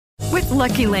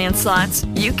Lucky Land Slots,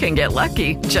 you can get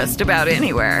lucky just about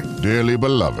anywhere. Dearly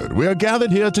beloved, we are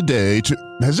gathered here today to...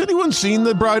 Has anyone seen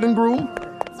the bride and groom?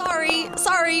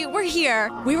 Sorry, we're here.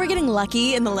 We were getting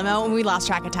lucky in the limo and we lost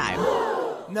track of time.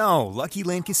 No, Lucky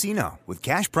Land Casino, with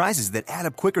cash prizes that add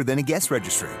up quicker than a guest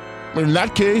registry. In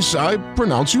that case, I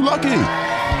pronounce you lucky.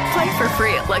 Play for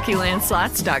free at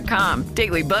LuckyLandSlots.com.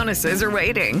 Daily bonuses are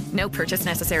waiting. No purchase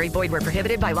necessary. Void where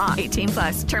prohibited by law.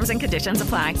 18+. Terms and conditions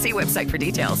apply. See website for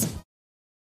details.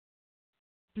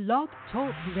 Blog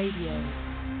Talk Radio.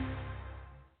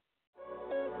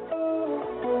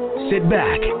 Sit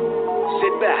back.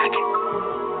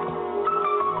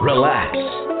 Relax.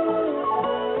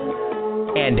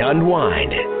 And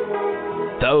unwind.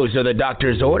 Those are the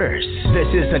doctor's orders. This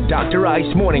is the Dr.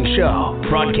 Ice Morning Show,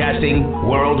 broadcasting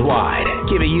worldwide,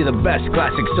 giving you the best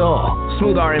classic soul,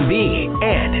 smooth R&B,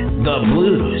 and the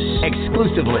blues,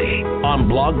 exclusively on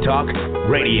Blog Talk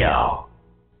Radio.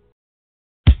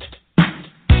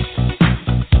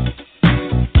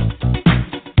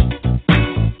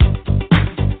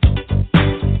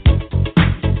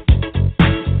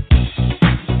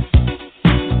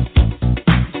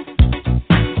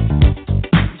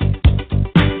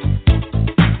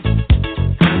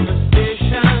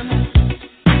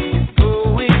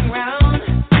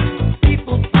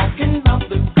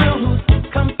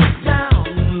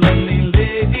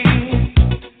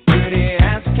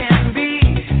 Can be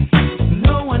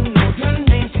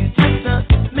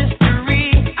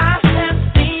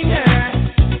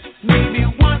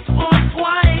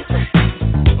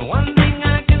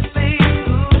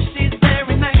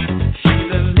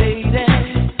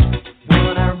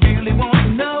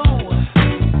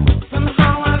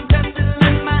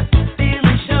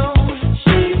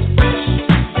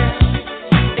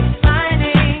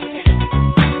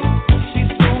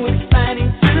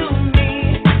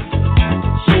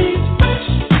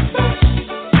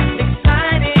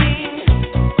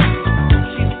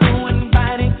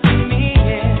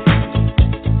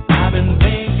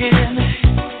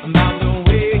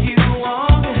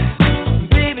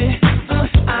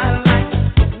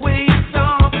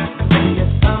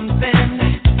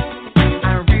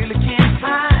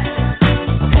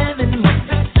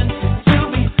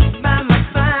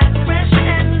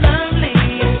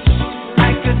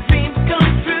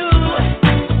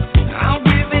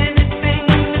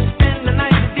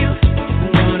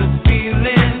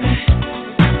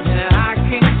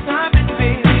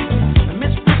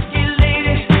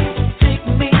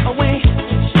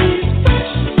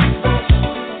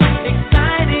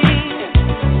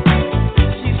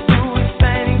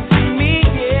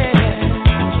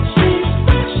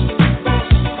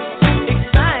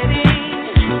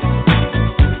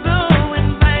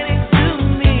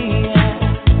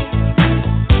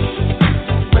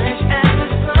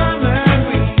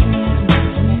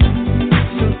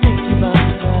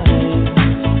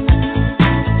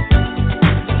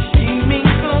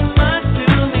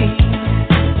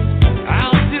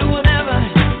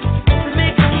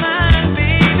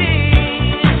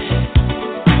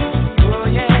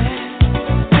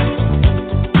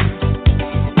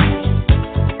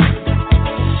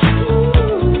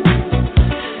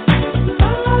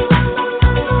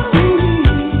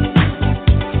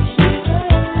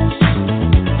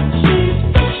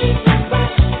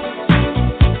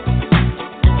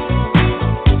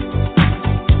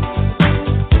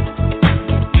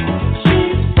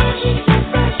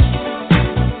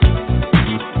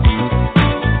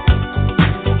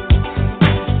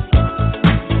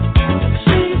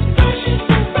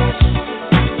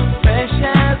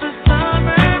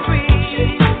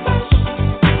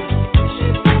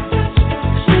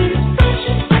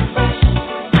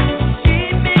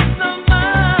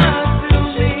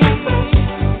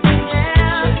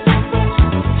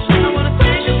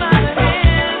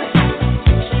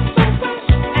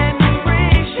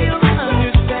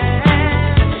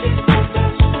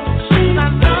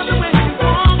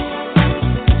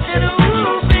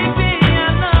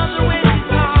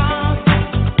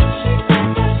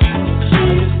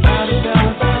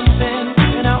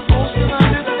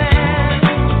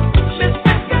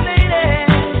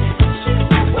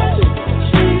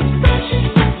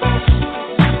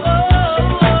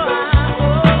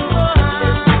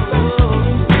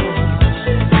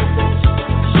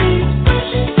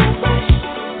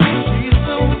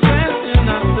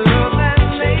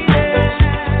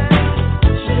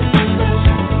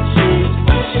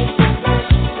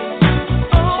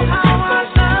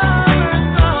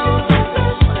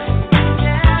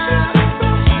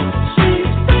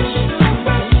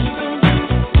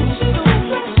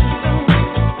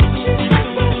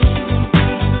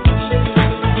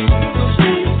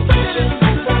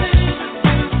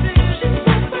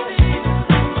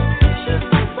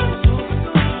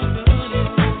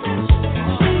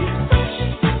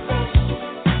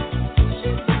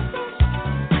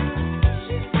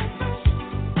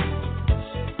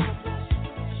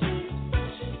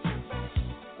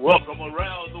Welcome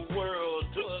around the world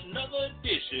to another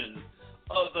edition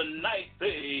of the Night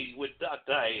Thing with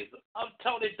Dr. Ice. I'm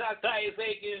Tony Dr. Ice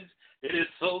Akins. It is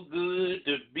so good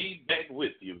to be back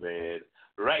with you, man,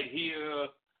 right here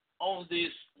on this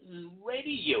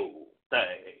radio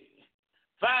thing.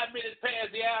 5 minutes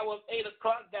past the hour of 8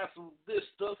 o'clock. Got some good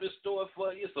stuff in store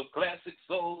for you. Some classic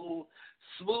soul,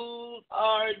 smooth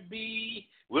R&B.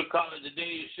 We're calling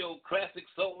today's show Classic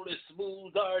Soul and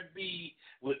Smooth R&B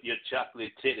with your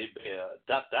chocolate teddy bear,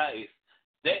 Dr. Ice.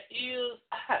 That is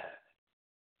I.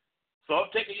 So I'm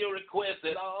taking your request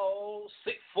at all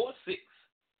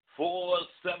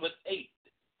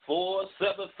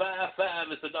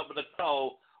 646-478-4755 is the number to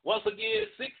call. Once again,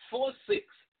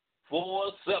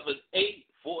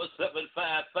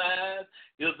 646-478-4755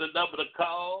 is the number to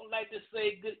call. I'd like to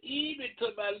say good evening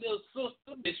to my little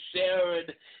sister, Miss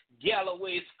Sharon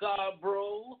Galloway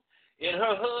Scarborough, and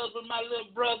her husband, my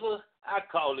little brother, I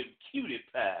call him Cutie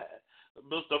Pie,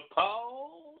 Mr.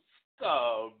 Paul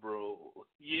Scarborough.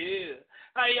 Yeah.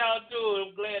 How y'all doing?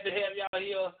 I'm glad to have y'all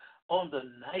here on the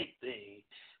Night Thing.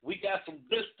 We got some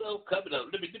good stuff coming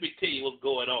up. Let me tell you what's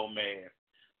going on, man.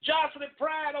 Jocelyn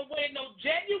Pride, I'm waiting on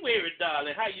January,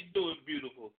 darling. How you doing,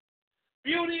 beautiful?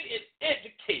 Beauty is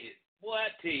educated. Boy, I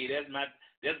tell you, that's my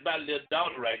little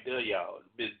daughter right there, y'all.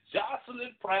 Miss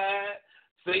Jocelyn Pride,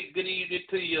 say good evening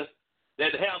to you.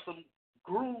 That handsome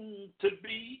groom to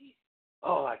be.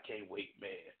 Oh, I can't wait,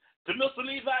 man. To Mr.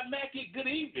 Levi Mackey, good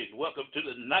evening. Welcome to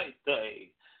the Night Thing.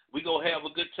 We're going to have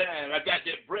a good time. I got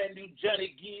that brand new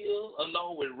Johnny Gill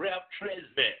along with Ralph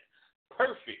Tresvant.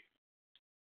 Perfect.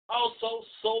 Also,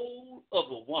 Soul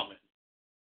of a Woman.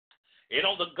 And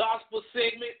on the gospel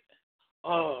segment,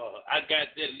 I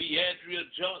got that Leandria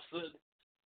Johnson,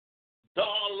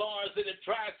 Dawn Lawrence and the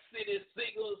Tri-City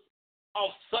Singers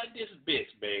off Sunday's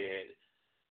Best, man.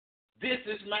 This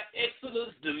is my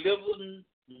Exodus delivering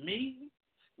me.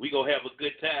 We going to have a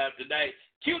good time tonight.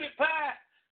 Cutie Pie,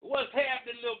 what's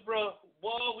happening, little bro?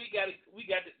 Boy, we got to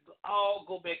all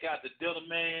go back out to dinner,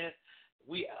 man.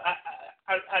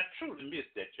 I truly miss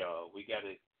that, y'all. We got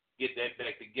to get that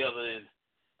back together. And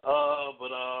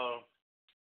but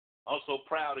I'm so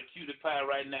proud of Cutie Pie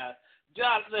right now.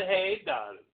 Jocelyn, hey,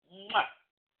 darling. Mwah.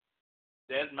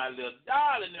 That's my little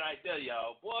darling right there,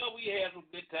 y'all. Boy, we had some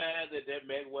good times at that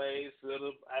McWay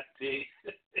Center, I tell you.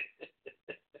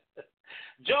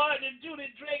 Jordan and Judy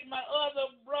Drake, my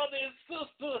other brother and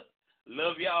sister.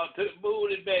 Love y'all to the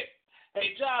moon and back.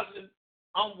 Hey, Jocelyn,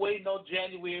 I'm waiting on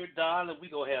January, darling. We're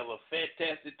going to have a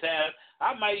fantastic time.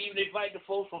 I might even invite the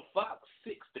folks from Fox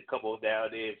 6 to come on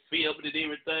down there and film it and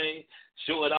everything.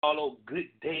 Show it all on Good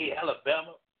Day,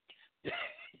 Alabama. Yeah.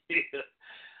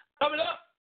 Coming up,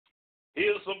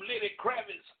 here's some Lenny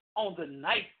Kravitz on the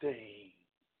Night Thing.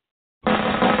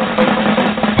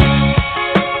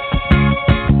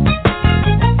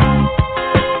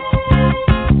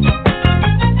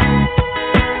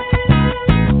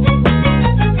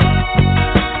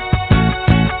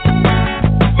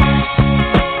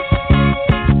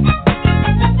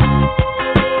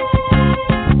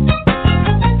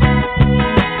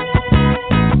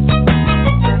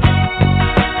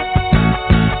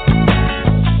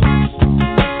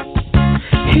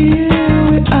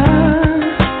 Here we are.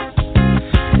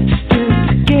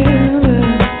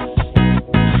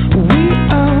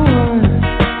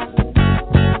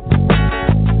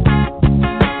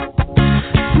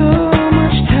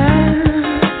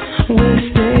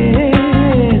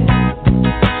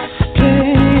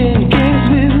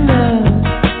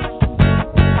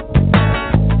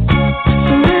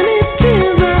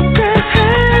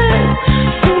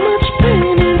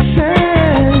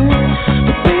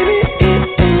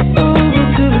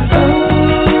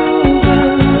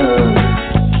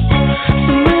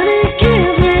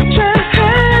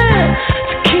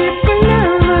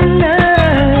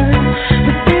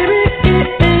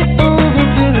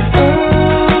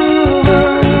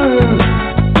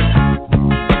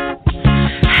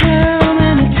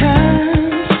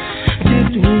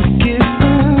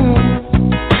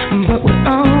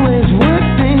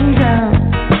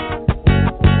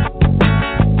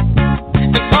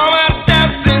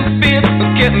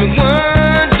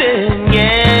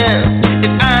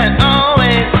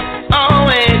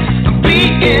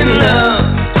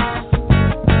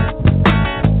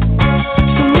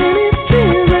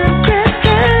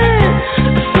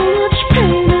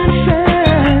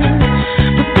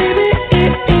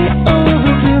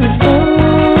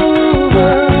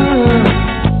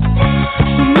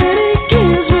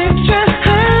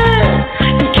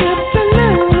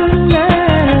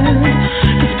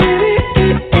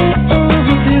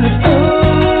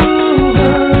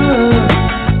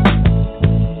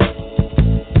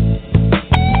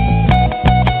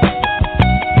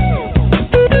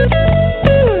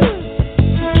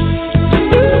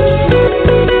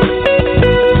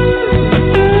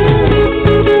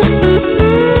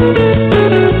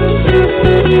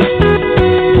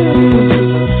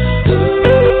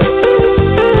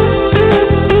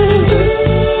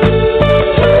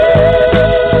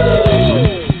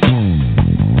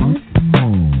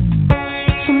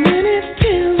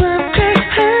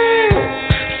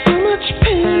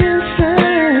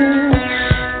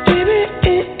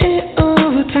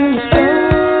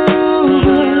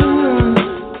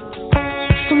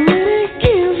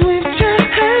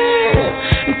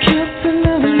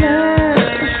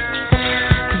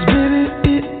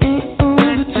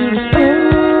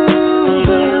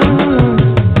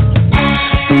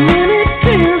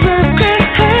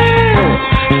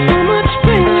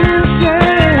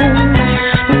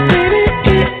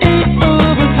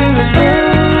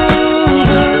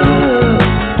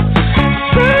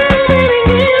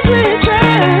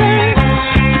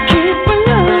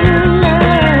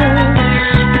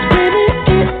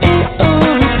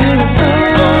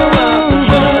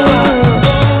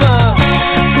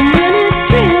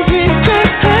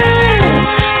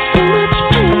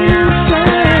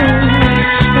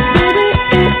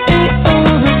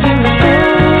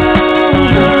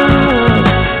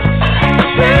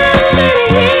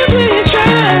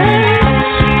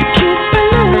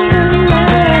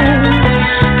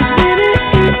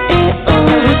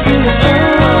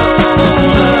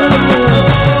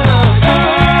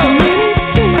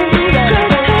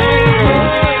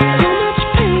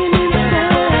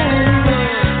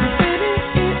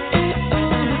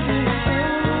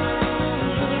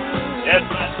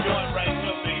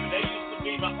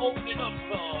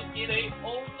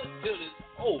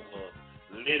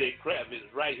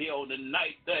 on the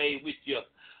night thing with your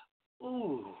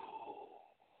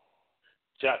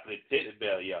chocolate teddy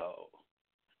bear, y'all.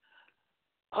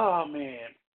 Oh,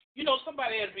 man. You know,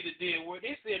 somebody asked me today at work.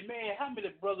 They said, man, how many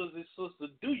brothers and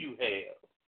sisters do you have?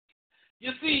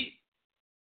 You see,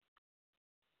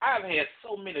 I've had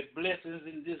so many blessings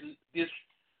in this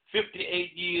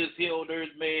 58 years here on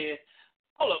earth, man.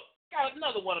 Hold up. Got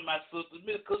another one of my sisters,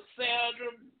 Miss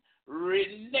Cassandra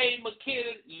Renee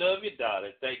McKinney. Love you,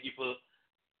 darling. Thank you for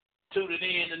tuning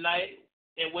in tonight.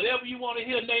 And whatever you want to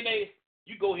hear, Nene,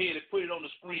 you go ahead and put it on the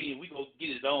screen. We going to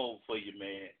get it on for you,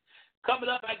 man. Coming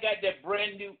up, I got that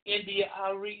brand new India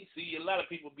Ari. See, a lot of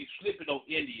people be slipping on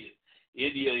India.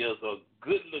 India is a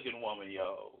good-looking woman,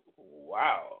 y'all.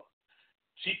 Wow.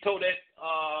 She told that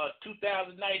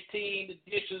 2019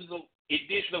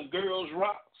 edition of Girls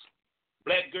Rocks,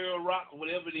 Black Girl Rock,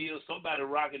 whatever it is, somebody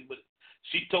rocking, but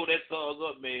she tore that song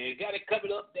up, man. Got it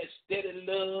coming up, that Steady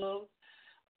Love.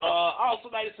 Also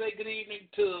like to say good evening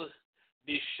to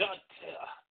DeShonta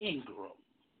Ingram.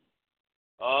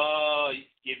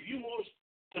 If you want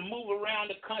to move around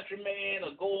the country, man,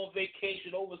 or go on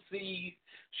vacation overseas,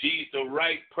 she's the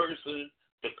right person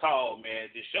to call, man.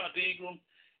 DeShonta Ingram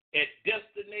at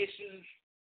Destinations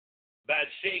by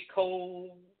Shay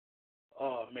Cole.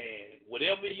 Oh, man,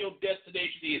 whatever your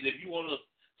destination is, if you want to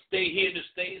stay here in the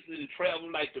States and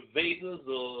travel like to Vegas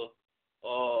or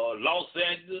Los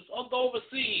Angeles, or go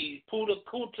overseas, Punta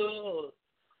Cana,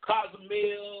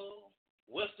 Cozumel,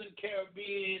 Western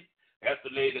Caribbean, that's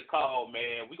the lady to call,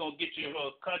 man. We're going to get you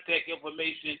her contact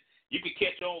information. You can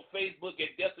catch her on Facebook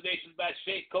at Destinations by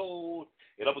Shay Cole,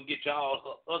 and I'm going to get you all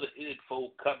her other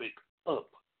info coming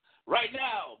up. Right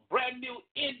now, brand new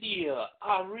India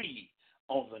Ari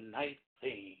on the night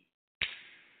thing.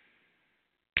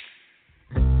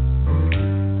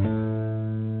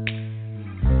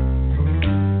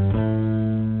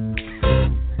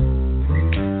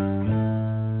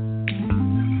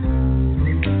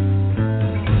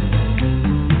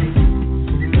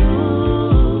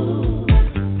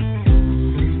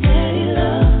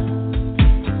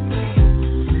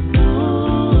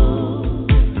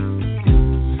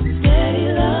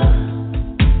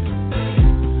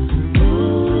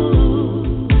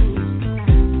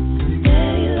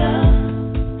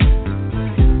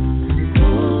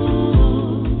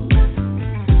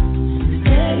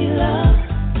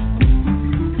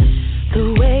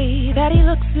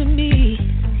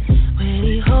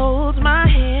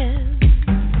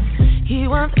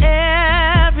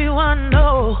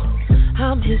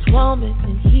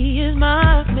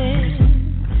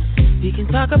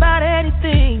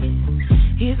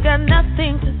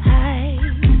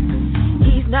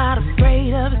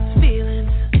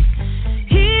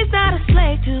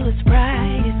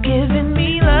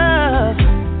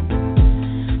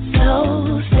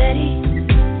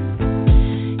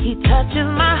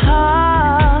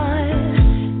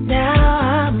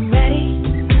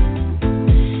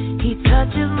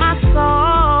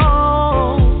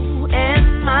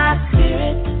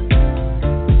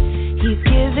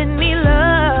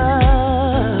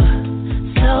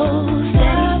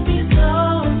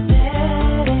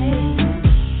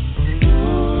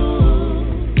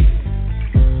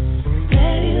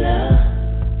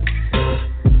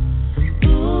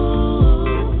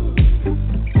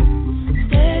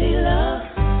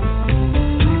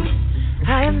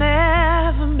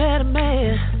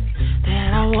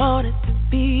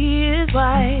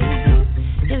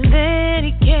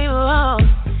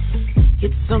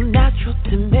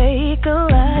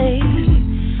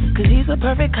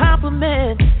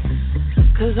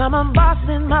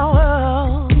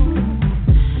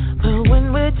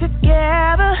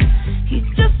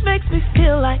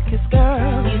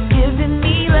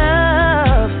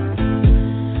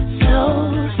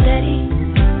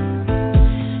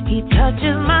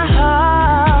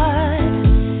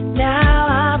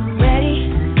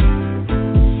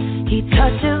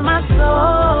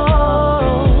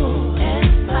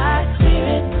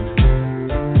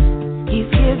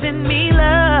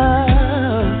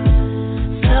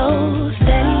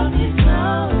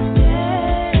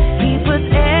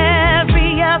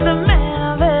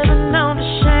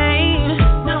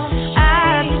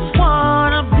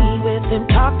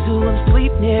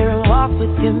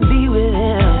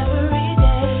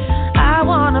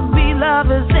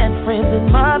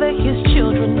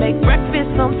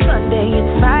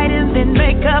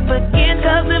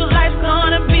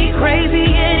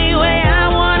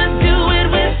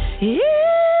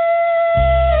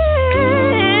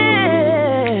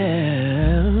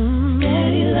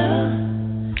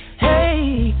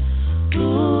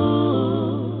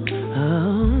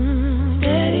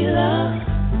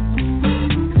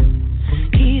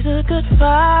 good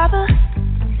father.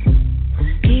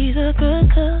 He's a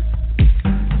good cook.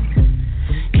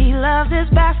 He loves his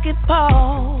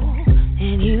basketball,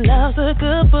 and he loves a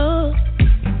good book.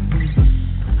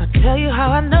 I'll tell you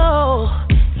how I know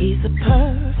he's the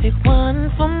perfect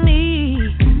one for me.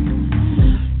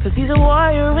 'Cause he's a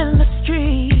warrior in the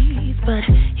streets, but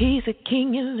he's a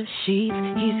king in the sheets.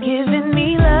 He's giving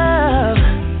me love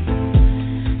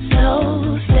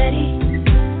so steady.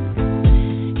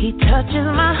 He touches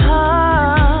my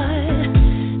heart,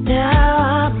 now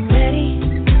I'm ready.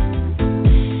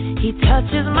 He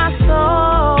touches my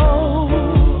soul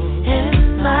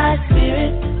and my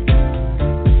spirit.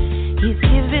 He's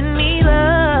giving me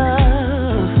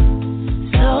love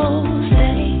so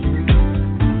steady.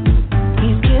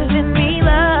 He's giving me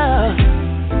love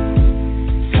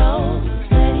so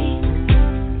steady.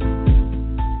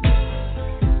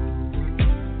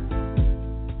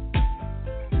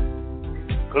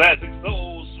 Classic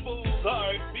soul, smooth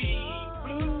R&B,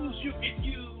 blues. You can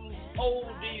use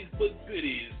oldies but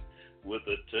goodies with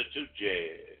a touch of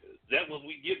jazz. That's what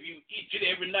we give you each and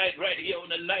every night right here on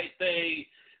the Night Thing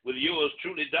with yours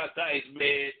truly, Dr.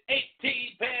 Iceman.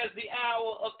 18 past the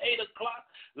hour of 8 o'clock.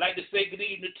 Like to say good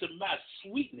evening to my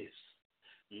sweetness,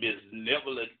 Miss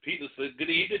Neverland Peterson. Good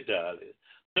evening, darling.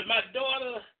 To my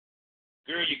daughter,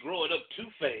 girl, you're growing up too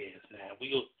fast now.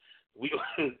 We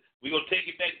gonna take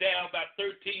it back down about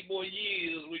 13 more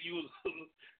years when you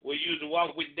used to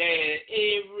walk with Dad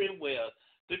everywhere.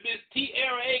 To Miss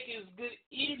T.R. Akins, good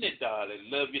evening, darling.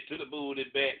 Love you to the moon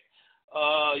and back.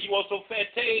 You want some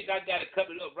Fantasia? I got it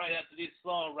coming up right after this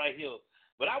song right here.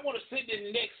 But I want to send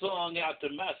the next song out to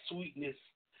my sweetness,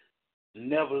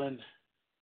 Neverland.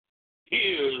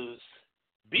 Here's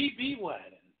B.B.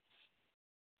 Winans.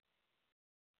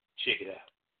 Check it out.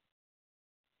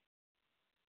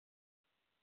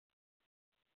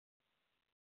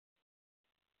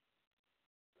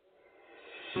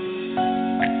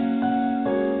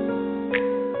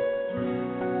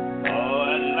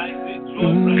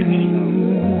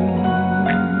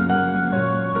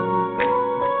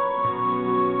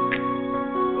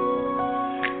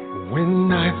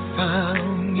 When I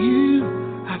found you,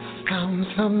 I found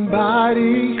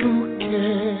somebody who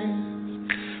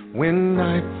cares. When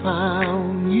I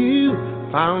found you,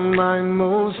 found my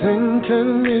most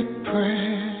intimate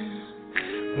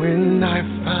prayer. When I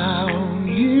found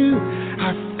you,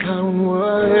 I found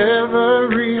what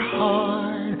every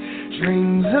heart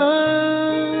dreams of.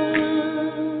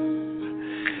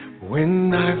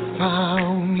 When I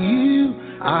found you,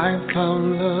 I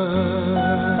found love.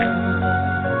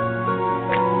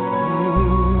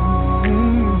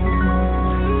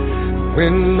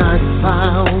 When I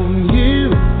found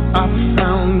you, I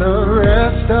found the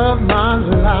rest of my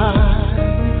life.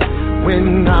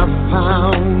 When I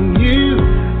found you,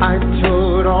 I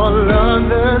told all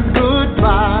others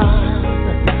goodbye.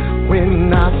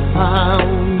 When I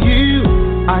found you,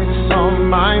 I saw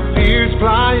my fears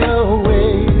fly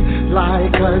away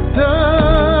like a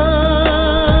dove.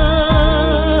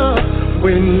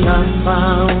 When I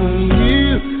found you,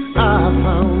 I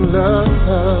found love.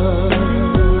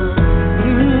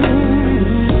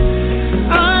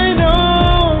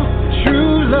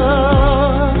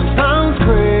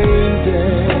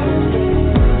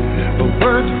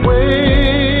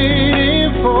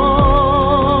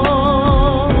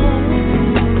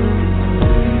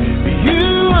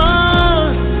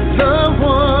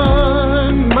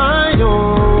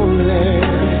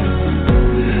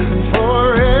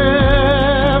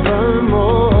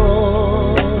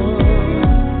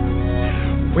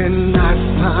 When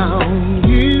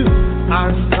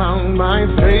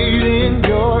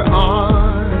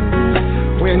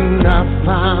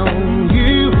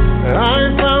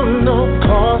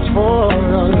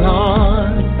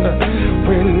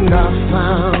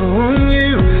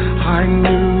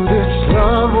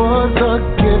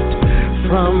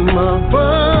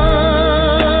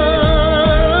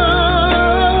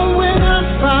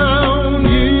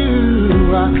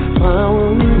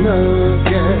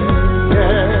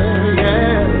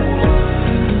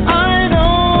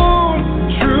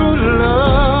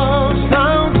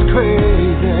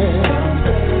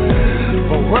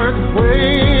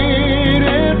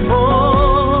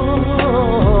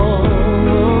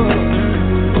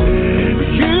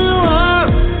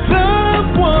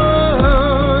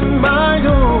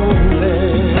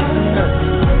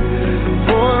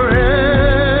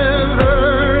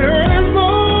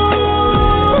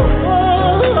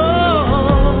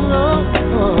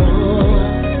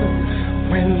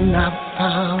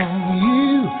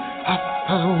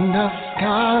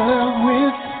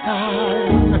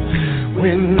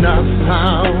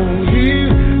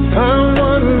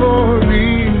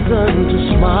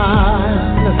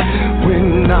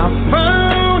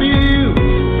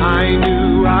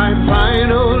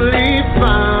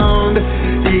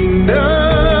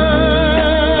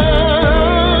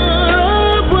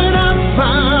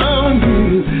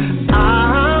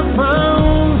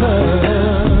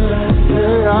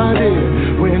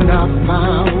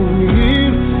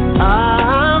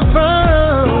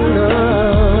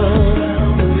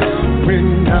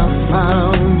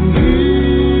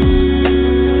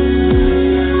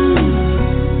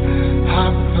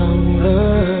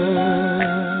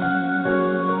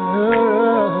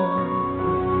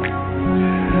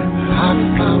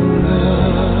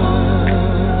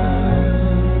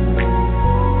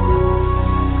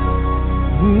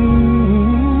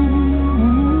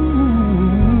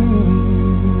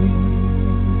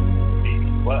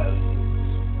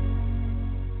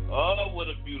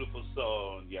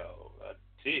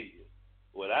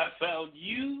found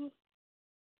you,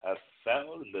 I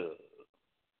found love.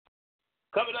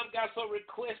 Coming up, got some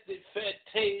requested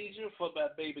Fantasia for my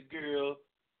baby girl,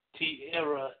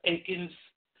 Tiara Akins.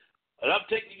 And I'm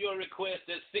taking your request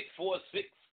at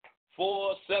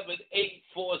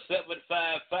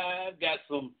 646-478-4755. Got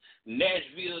some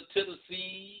Nashville,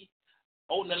 Tennessee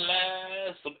on the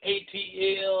line, some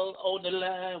ATL on the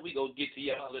line. We gonna get to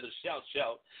y'all in a shout.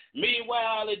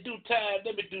 Meanwhile, in due time,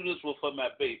 let me do this one for my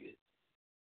baby.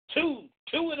 Two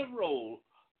in a row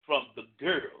from the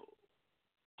girl,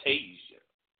 Tasia.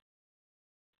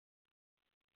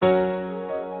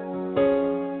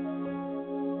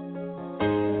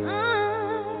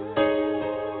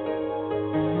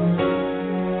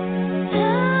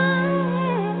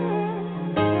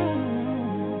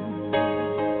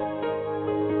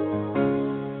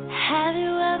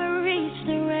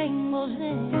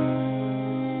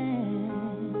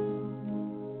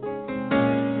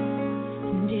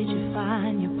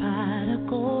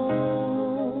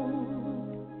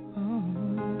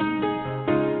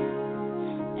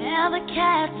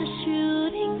 Cat's a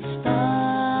shooting star.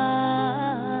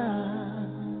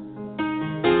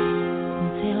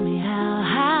 Tell me how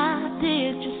high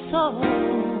did you soar?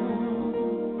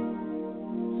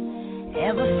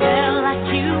 Ever felt like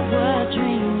you were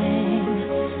dreaming,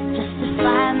 just to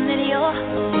find that you're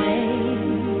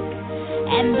awake,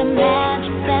 and the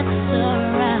magic that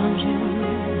surrounds you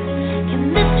can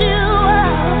lift you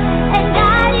up and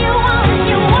guide you on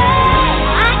your way.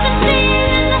 I can see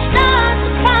it in the stars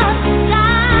across the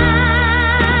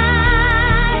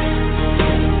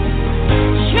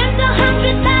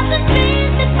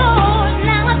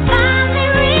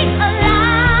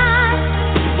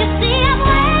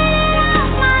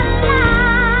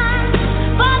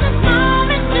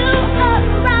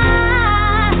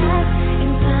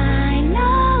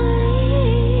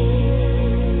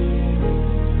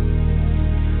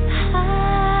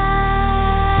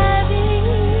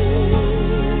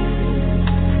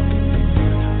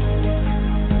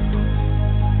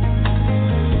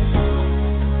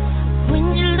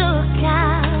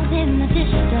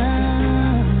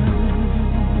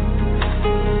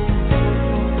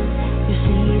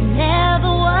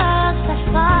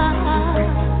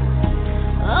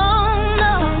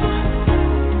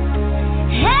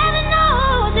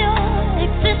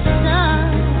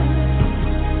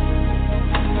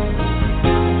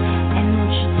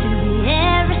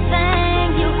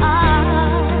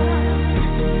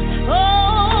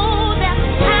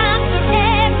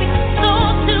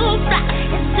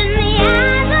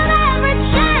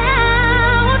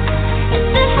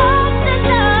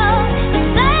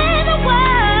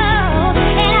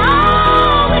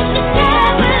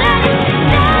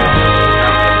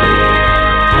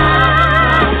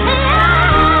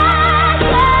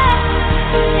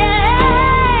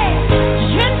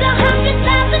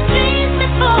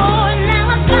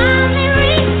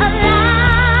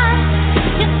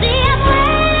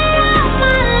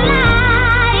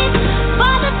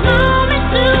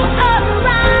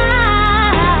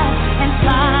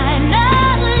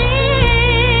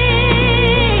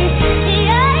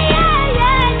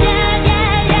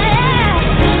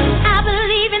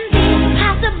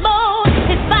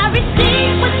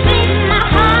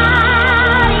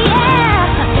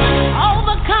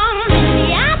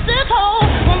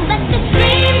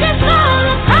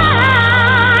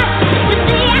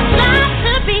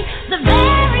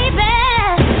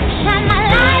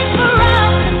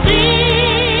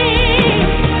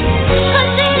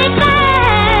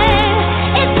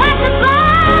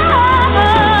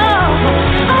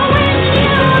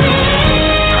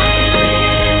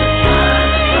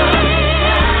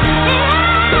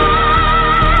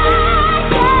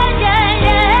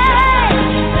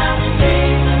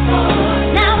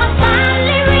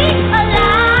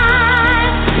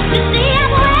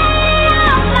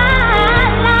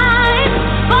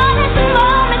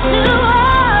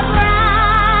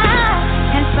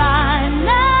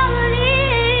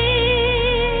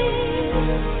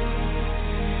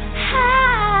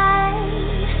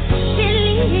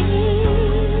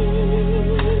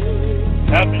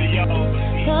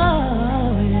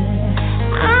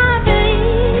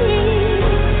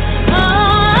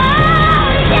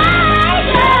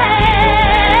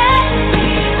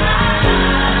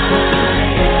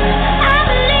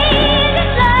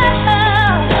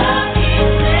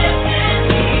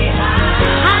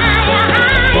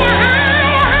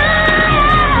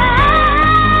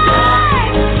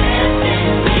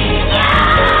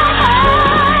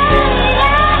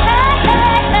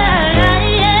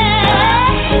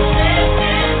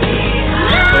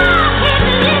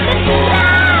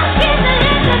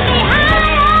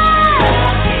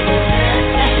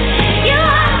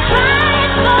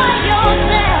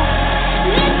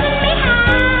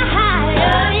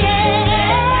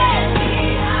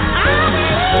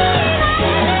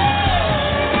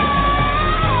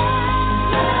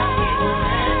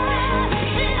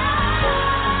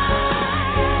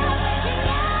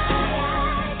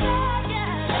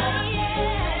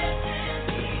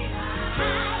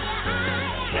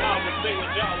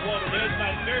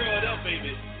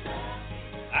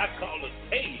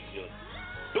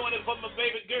for my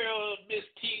baby girl, Miss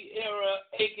Tiara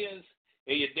Akins.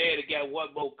 And your daddy got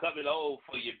one more coming on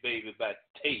for you, baby, by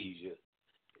Tasia.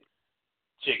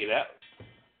 Check it out.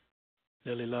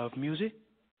 Lily Love Music.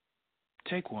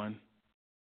 Take one.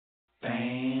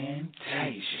 Fantasia.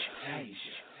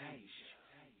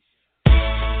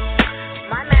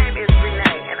 My name is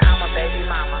Renee, and I'm a baby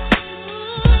mama.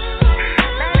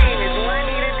 My name is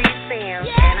Juanita D. Sims,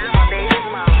 and I'm a baby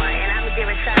mama. And I'm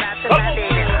giving shout out to my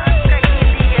baby Oscar,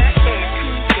 India, and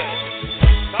TJ.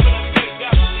 Hi,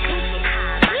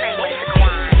 my name is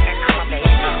Shaquan, and I'm a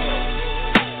baby mama.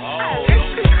 Oh, my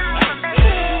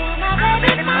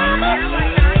baby mama.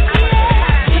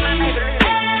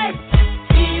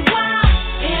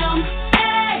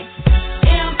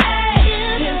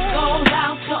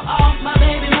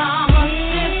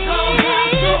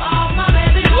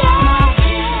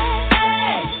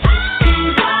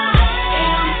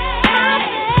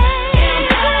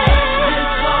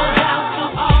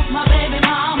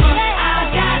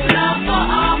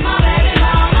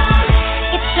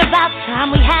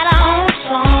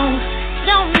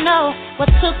 What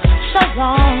took so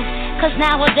long? 'Cause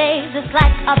nowadays it's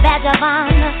like a badge of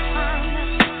honor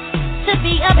to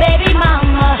be a baby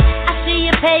mama. I see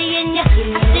you paying ya,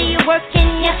 I see you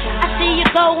working ya, I see you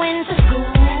going to school.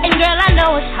 And girl, I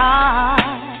know it's hard.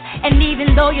 And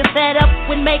even though you're fed up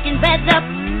with making beds up,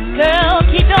 girl,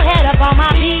 keep your head up on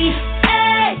my B-A-B-Y-M-A.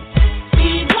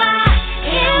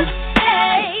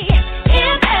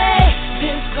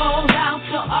 This goes out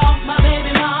to all my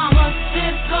baby mamas.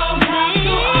 This goes out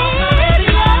to all my baby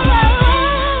mamas.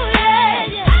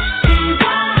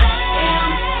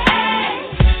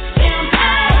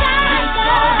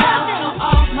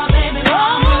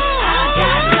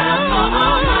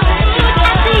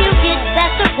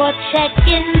 Check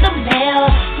in the mail.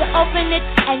 You open it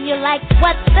and you're like,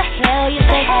 what the hell? You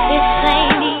say, this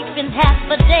ain't even half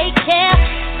a daycare.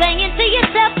 Saying to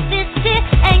yourself, this shit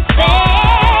ain't fair.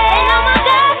 And all my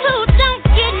girls who don't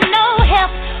get no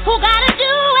help, who gotta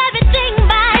do everything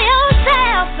by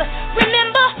yourself.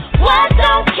 Remember, what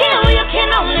don't kill you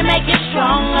can only make you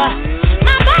stronger.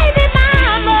 My baby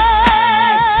mama.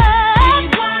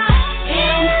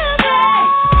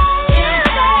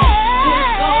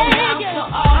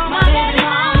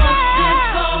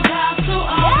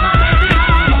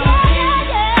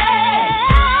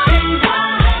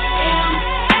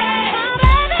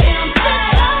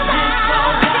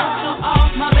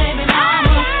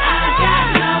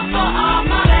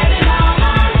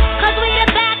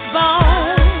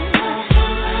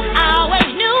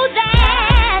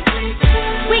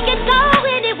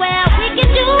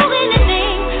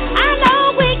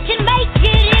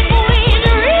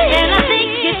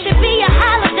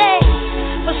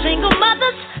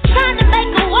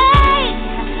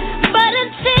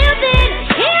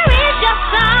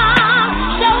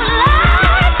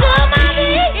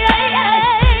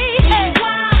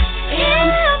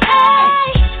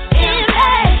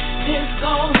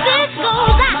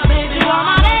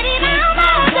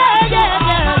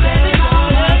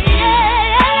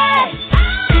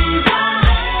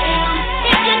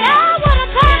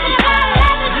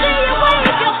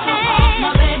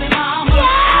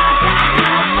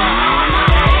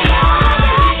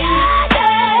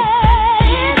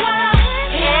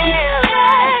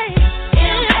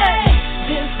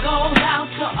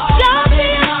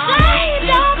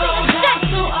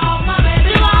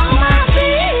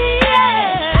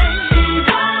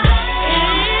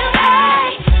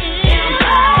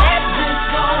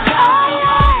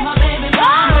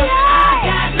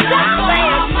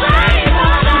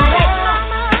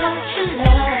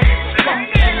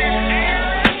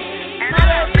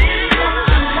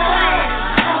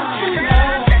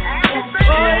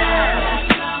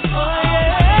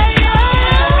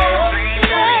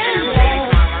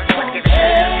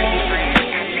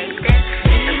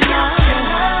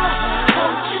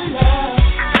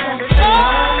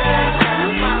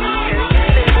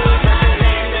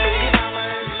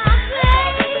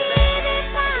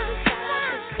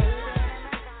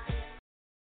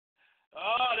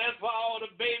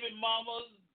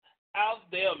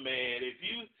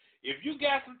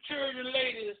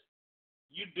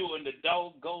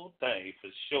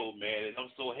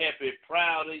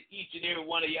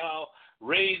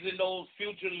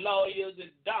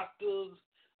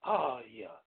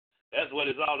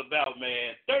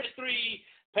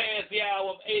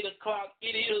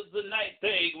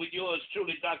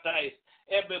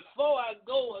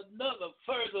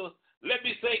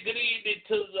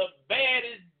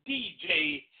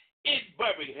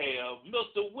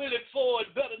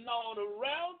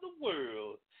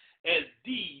 as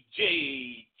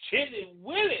DJ Chili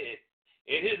Willie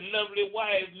and his lovely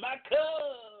wife, my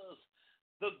cuz,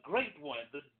 the great one,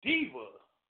 the diva,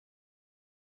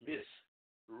 Miss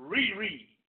Riri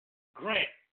Grant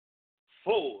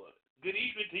Ford. Good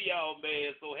evening to y'all,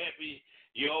 man. So happy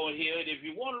you're on here. And if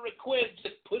you want to request,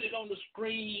 just put it on the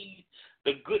screen.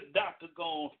 The good doctor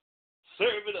gonna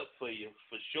serve it up for you,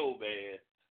 for sure, man.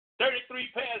 33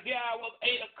 past the hour of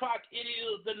 8 o'clock. It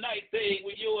is the night thing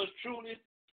with yours truly.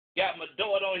 Got my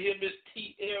daughter on here, Miss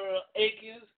Tierra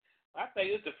Akins. I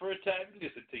think it's the first time you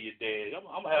listen to your dad. I'm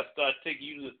going to have to start taking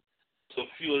you to a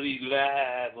few of these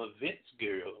live events,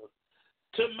 girl.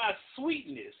 To my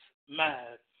sweetness,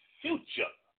 my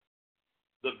future,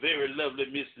 the very lovely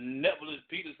Miss Neverland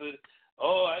Peterson.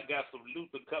 Oh, I got some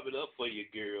Luther coming up for you,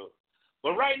 girl.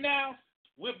 But right now,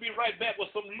 we'll be right back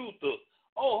with some Luther.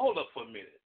 Oh, hold up for a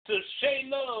minute. To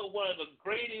Shay Love, one of the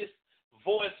greatest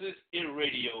voices in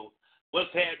radio.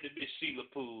 What's happening, Miss Sheila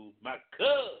Poole? My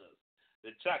cuz. The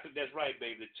chocolate, that's right,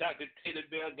 baby. The chocolate teddy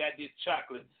bear got this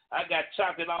chocolate. I got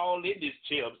chocolate all in this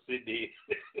chair I'm sitting here.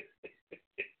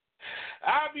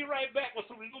 I'll be right back with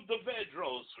some Luther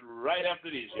Vandross right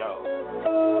after this, y'all.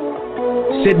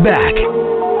 Sit back.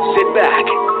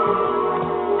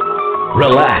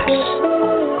 Relax.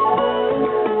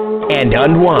 And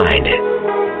unwind.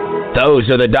 Those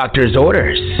are the doctor's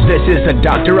orders. This is the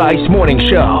Dr. Ice Morning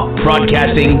Show,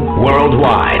 broadcasting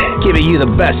worldwide, giving you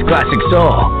the best classic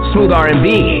soul, smooth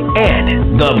R&B,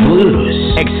 and the blues,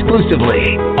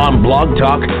 exclusively on Blog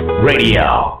Talk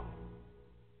Radio.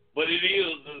 But it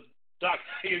is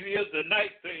the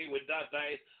night thing with Dr.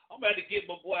 Ice. I'm about to get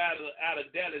my boy out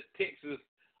of Dallas, Texas,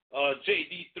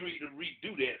 JD3 to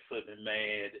redo that for me,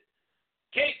 man.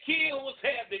 K Kill, what's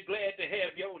happening? Glad to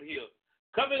have you on here.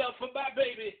 Coming up for my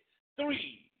baby.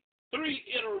 Three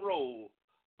in a row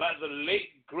by the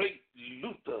late, great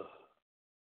Luther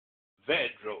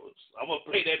Vandross. I'm going to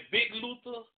play that big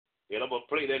Luther, and I'm going to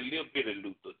play that little bitty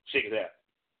Luther. Check it out.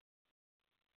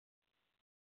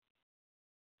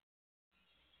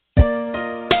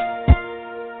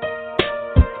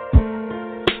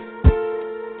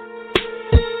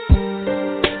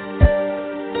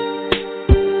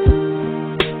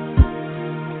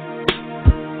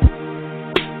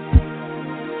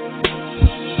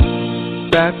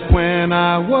 Back when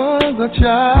I was a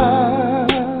child,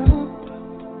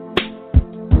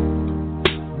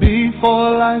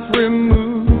 before life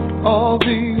removed all the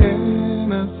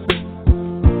innocence,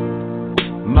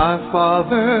 my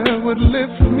father would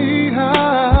lift me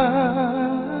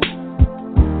high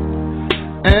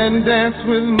and dance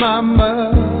with my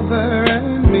mother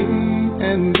and me,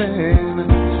 and then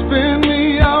spin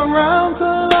me around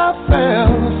till I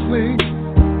fell asleep.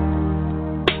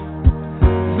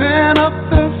 Then up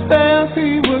the stairs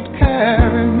he would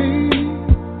carry me,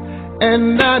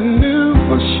 and I knew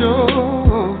for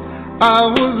sure I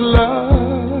was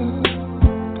loved.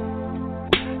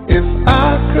 If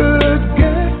I could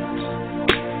get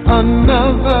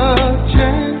another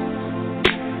chance,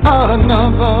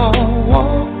 another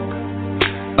walk,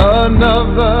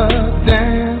 another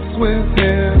dance with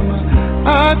him,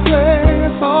 I'd play a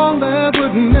song that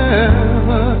would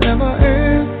never, ever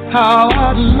end. How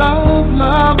I'd love,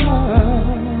 love,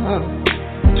 love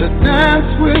to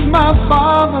dance with my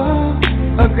father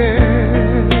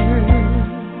again.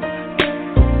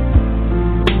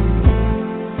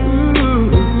 Ooh.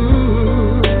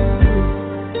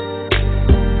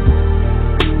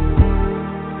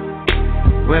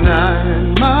 When I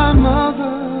and my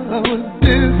mother would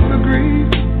disagree,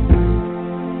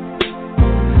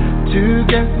 to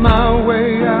get my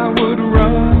way I would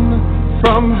run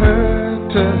from her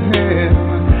to him.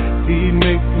 He'd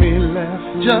make me laugh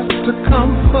just to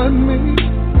comfort me,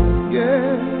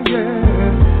 yeah,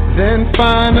 yeah. Then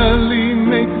finally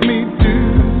make me do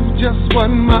just what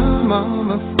my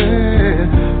mama said.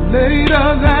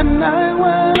 Later that night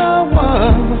when I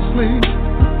was asleep,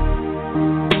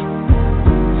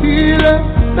 he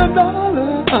left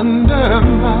 $1 under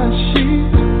my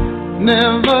sheet.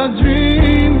 Never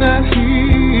dreamed that he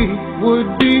would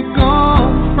be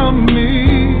gone from me.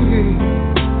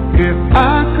 If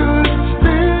I could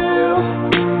steal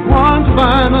one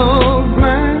final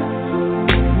glance,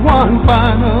 one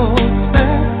final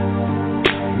step,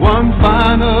 one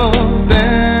final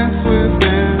dance with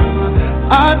him,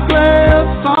 I'd play a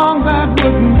song that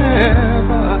would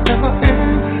never, ever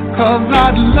end. 'Cause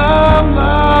I'd love,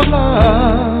 love,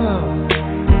 love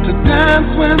to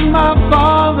dance with my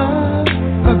father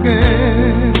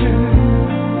again.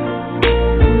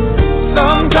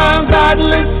 Sometimes I'd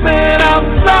listen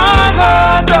outside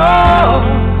her door,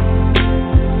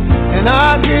 and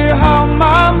I'd hear how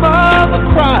my mother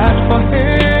cried for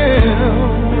him.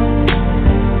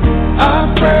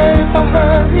 I pray for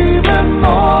her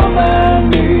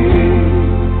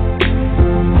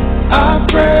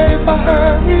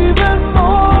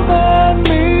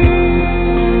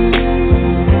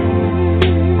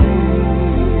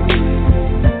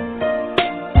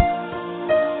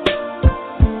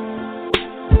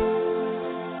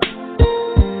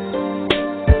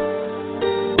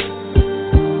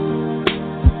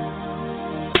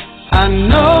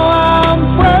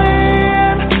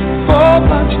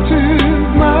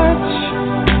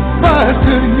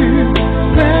could you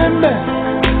send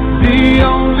back the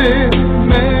only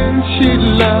man she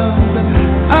loved?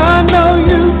 I know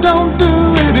you don't do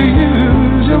it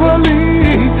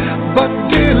usually, but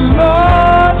dear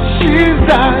Lord, she's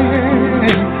dying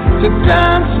to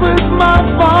dance with my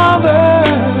father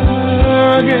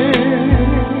again.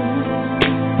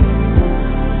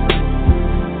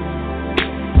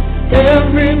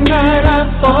 Every night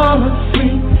I fall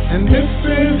asleep, and this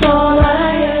is all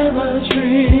I ever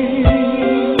dream.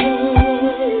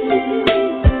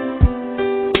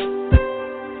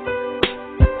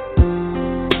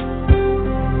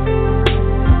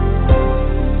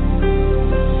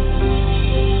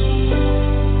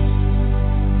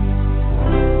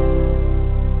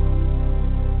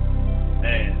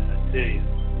 Man, I tell you,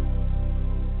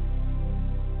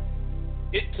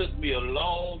 it took me a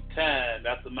long time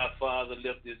after my father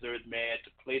left this earth, man, to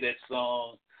play that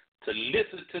song, to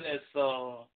listen to that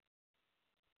song.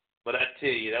 But I tell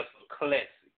you, that's a classic.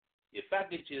 If I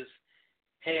could just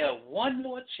have one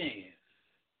more chance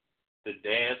to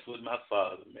dance with my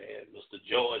father, man, Mr.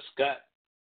 George Scott,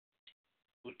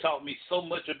 who taught me so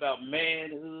much about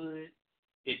manhood,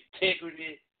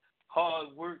 integrity,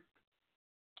 hard work.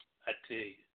 I tell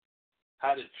you,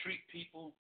 how to treat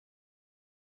people.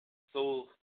 So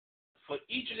for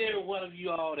each and every one of you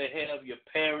all that have your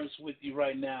parents with you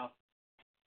right now,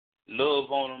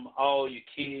 love on them all you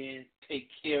can. Take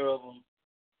care of them.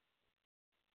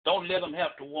 Don't let them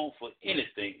have to want for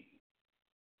anything.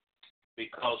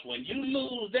 Because when you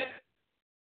lose that,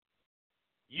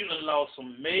 you done lost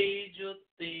some major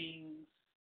things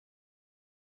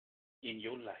in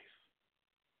your life.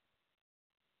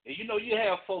 And you know, you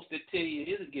have folks that tell you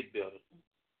it'll get better.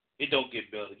 It don't get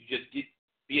better. You just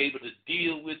be able to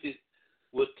deal with it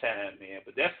with time, man.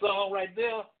 But that song right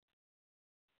there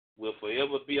will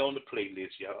forever be on the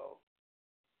playlist, y'all.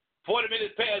 40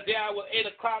 minutes past the hour, 8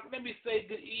 o'clock. Let me say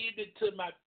good evening to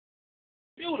my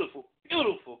beautiful,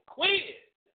 beautiful queen,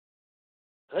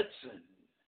 Hudson.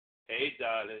 Hey,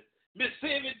 darling. Miss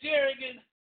Sylvia Jerrigan.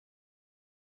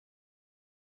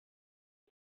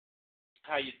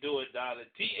 How you doing, darling?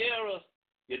 Tierra,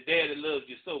 your daddy loves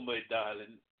you so much,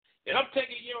 darling. And I'm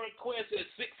taking your request at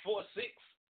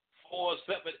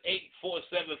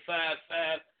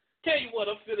 646-478-4755. Tell you what,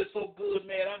 I'm feeling so good,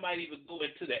 man. I might even go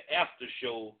into the after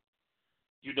show.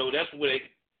 You know, that's where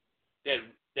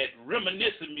that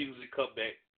reminiscent music come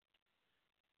back.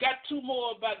 Got two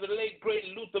more about the late, great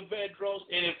Luther Vandross.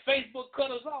 And if Facebook cut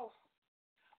us off,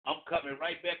 I'm coming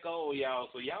right back on, y'all.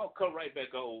 So y'all come right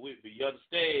back on with me. You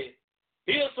understand?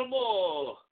 Here's some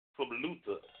more from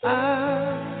Luther. I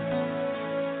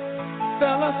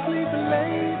fell asleep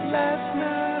late last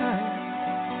night,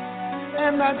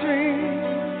 and I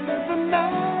dreamed that the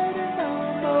night is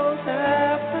almost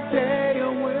half the day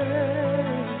away.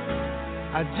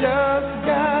 I just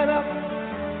got up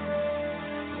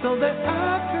so that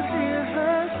I could hear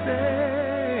her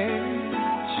say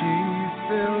she's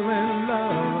still in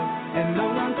love, and no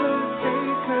one could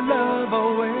take her love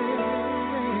away.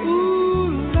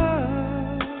 Ooh,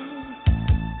 love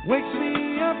wakes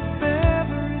me up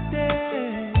every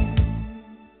day,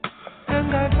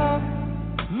 and I thought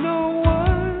no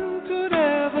one could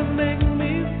ever make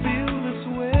me feel this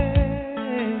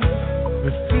way.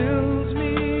 It fills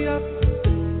me up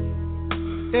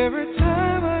every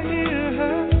time I hear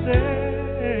her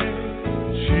say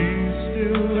she's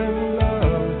still in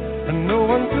love, and no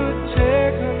one could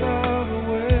take her love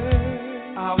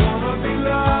away. I wanna be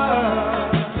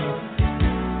loved.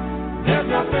 There's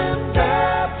nothing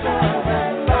better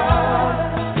than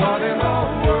love. What in the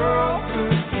world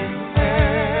could you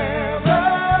ever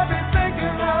be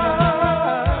thinking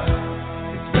of?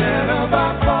 It's better by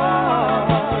far.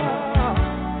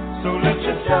 So let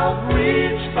yourself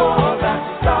reach for that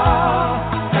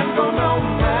star and go no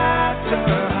matter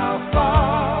how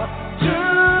far to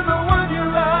the one you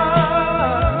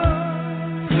love,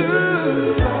 to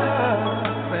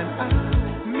love. And I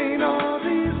mean all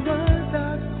these words I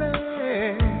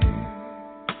say.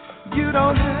 You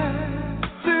don't have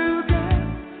to get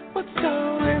what's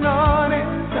going on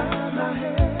inside my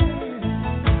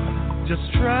head.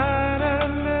 Just try to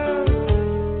know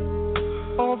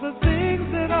all the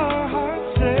things that our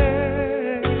hearts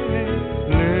say.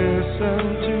 Listen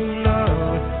to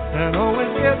love and always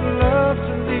get love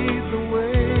to lead the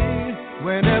way.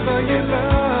 Whenever you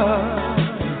love,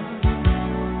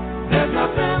 there's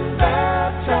nothing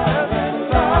better than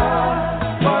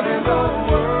love. What in the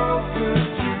world could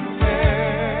you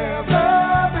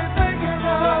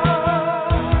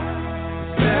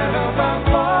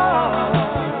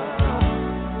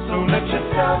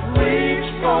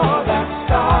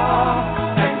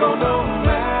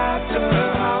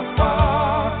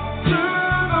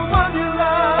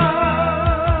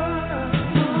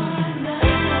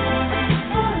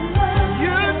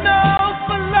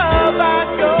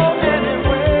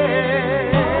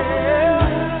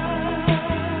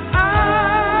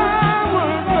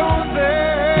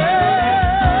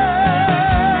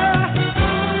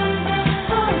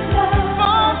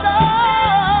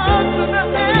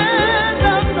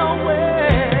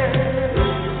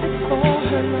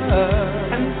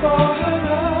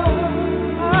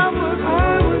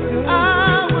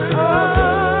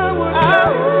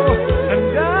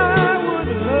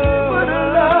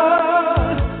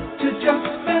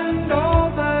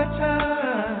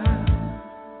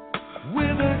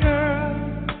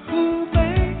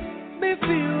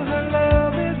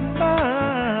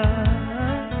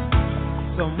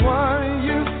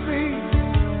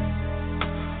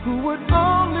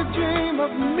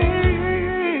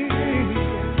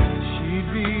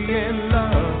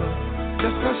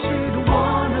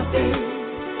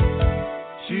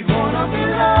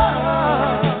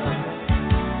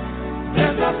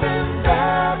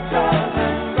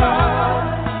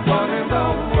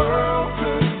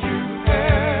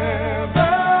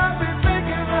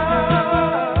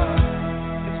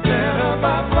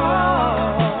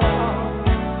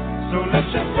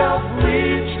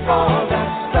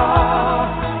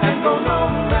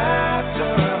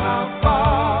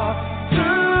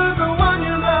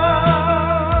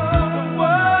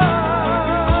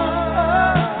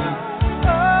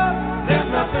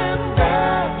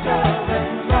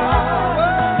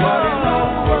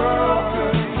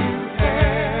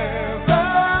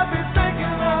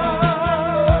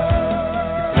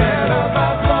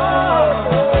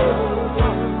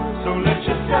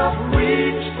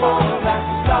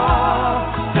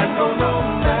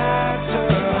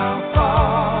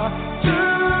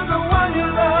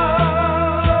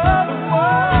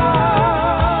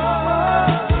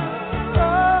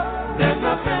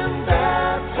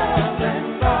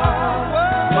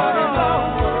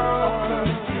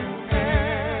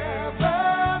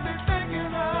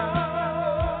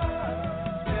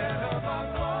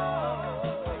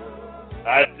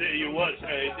I tell you what,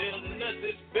 hey, there's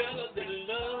nothing better than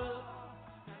love.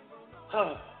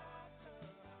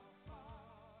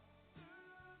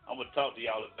 I'm going to talk to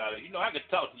y'all about it. You know, I can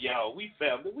talk to y'all. We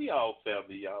family. We all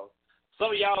family, y'all.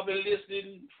 Some of y'all been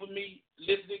listening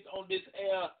on this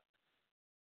air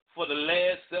for the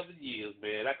last 7 years,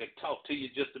 man. I can talk to you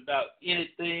just about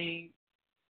anything.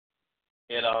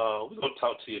 And we're going to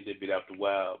talk to you a little bit after a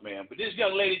while, man. But this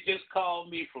young lady just called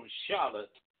me from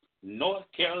Charlotte, North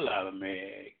Carolina,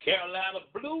 man. Carolina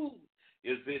Blue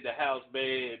is in the house,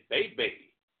 man.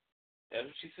 Baby. That's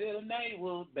what she said her name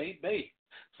was, Baby.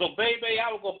 So, Baby,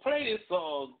 I was going to play this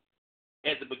song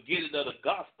at the beginning of the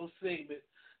gospel segment.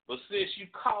 But since you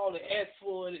called and asked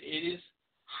for it, it is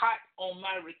hot on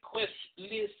my request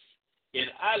list,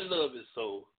 and I love it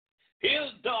so.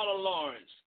 Here's Donna Lawrence,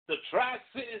 the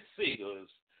Tri-City Singers,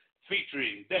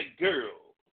 featuring that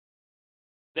girl,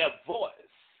 that voice,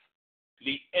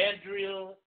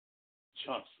 Leandria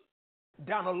Johnson.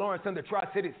 Donna Lawrence and the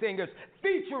Tri-City Singers,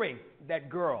 featuring that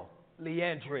girl,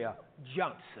 Leandria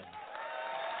Johnson.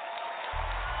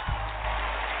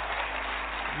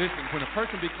 Listen, when a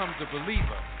person becomes a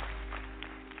believer,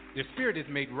 their spirit is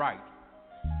made right.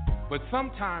 But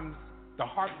sometimes the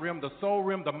heart realm, the soul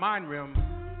realm, the mind realm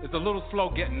is a little slow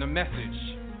getting the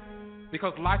message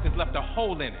because life has left a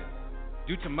hole in it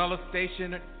due to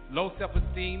molestation, low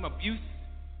self-esteem, abuse.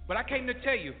 But I came to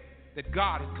tell you that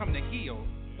God has come to heal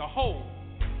the hole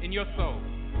in your soul.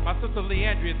 My sister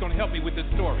Leandria is going to help me with this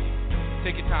story.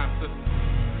 Take your time, sister.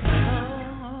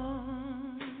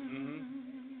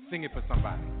 Sing it for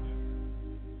somebody.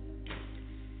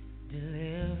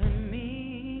 Deliver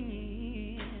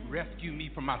me. Rescue me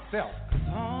from myself. 'Cause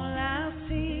all I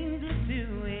seem to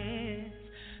do is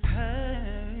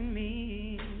hurt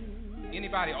me.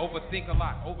 Anybody overthink a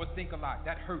lot?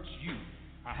 That hurts you.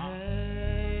 Hurt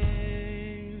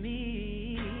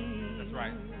me. That's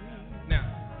right.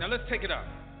 Now let's take it up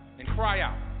and cry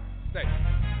out. Say.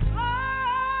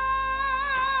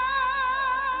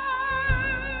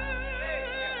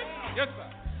 Yes, sir.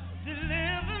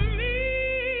 Deliver me.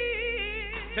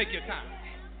 Take your time.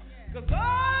 'Cause all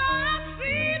I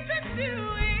seem to do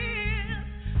is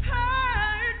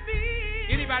hurt me.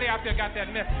 Anybody out there got that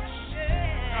message?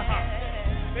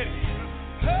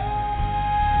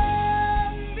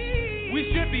 Hurt me.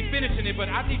 We should be finishing it, but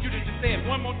I need you to just say it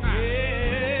one more time.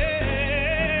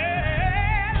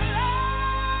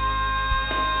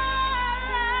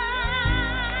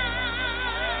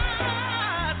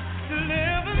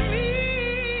 Deliver me.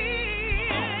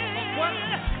 What?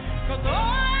 'Cause all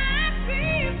I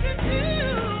seem to do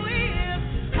is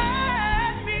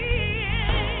hurt me.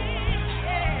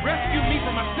 Rescue me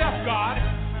from myself, God.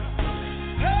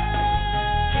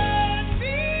 Hurt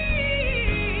me.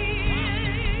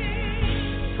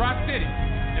 Tri-City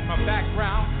in my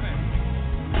background.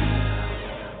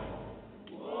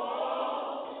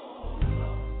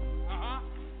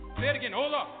 Say it again.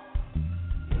 Hold up.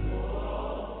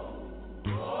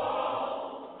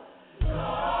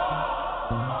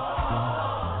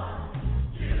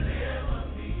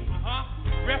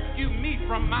 Rescue me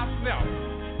from myself,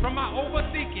 from my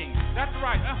overthinking. That's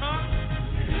right.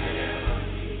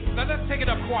 Now let's take it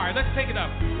up, choir. Let's take it up.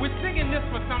 We're singing this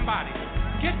for somebody.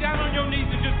 Get down on your knees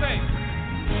and just say,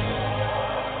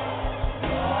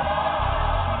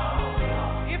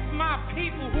 if my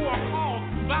people who are called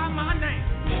by my name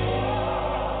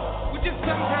would just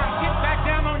sometimes get back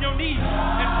down on your knees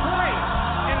and pray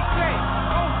and say,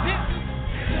 oh, this.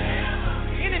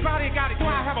 Anybody got it? Do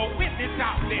I have a witness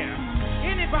out there?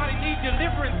 Anybody need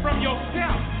deliverance from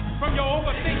yourself, from your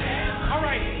overthinking? All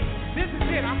right, this is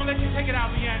it. I'm going to let you take it out,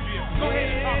 Leandria. Go ahead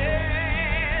and talk.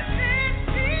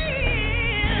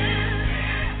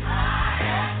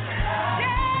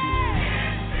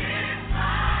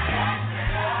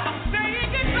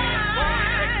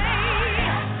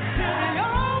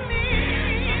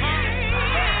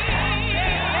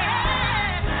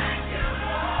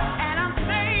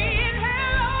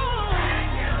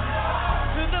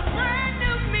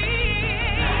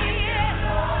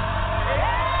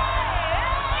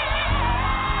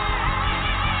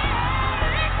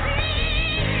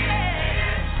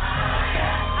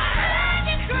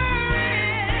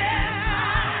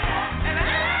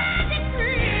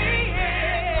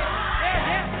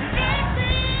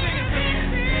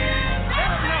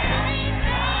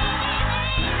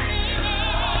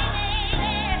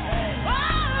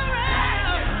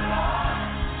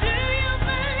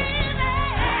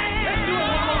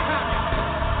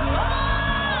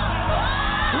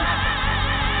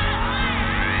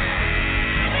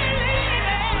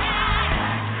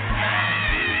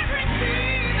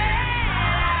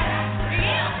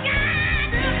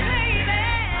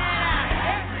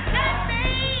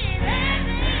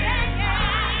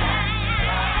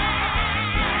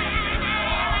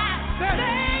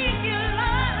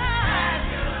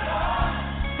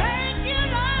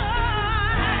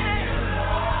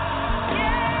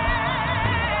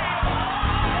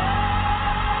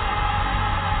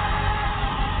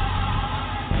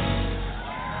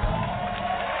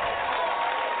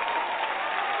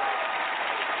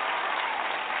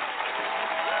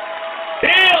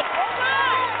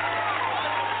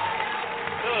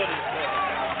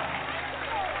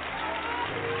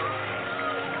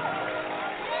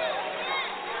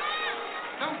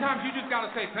 Sometimes you just got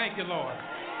to say, thank you, Lord.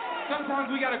 Sometimes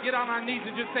we got to get on our knees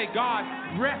and just say, God,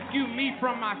 rescue me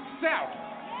from myself.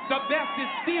 The best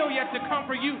is still yet to come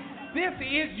for you. This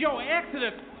is your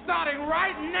exodus starting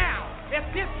right now at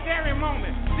this very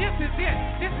moment. This is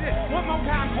it. This is it. One more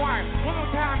time, choir. One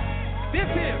more time.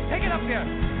 This is. Take it up there.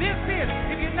 This is.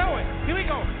 If you know it. Here we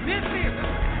go. This is.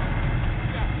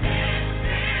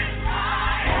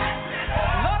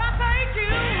 Lord, I thank you.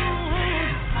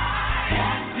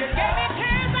 You gave me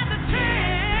chance after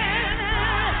chance,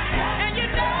 and you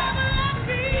never left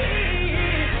me.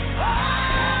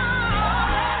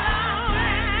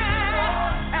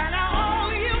 And I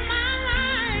owe you my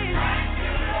life.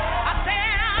 I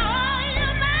said I owe you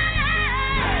my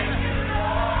life.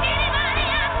 Anybody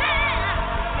out there?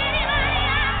 Anybody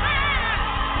out there?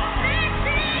 This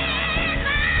is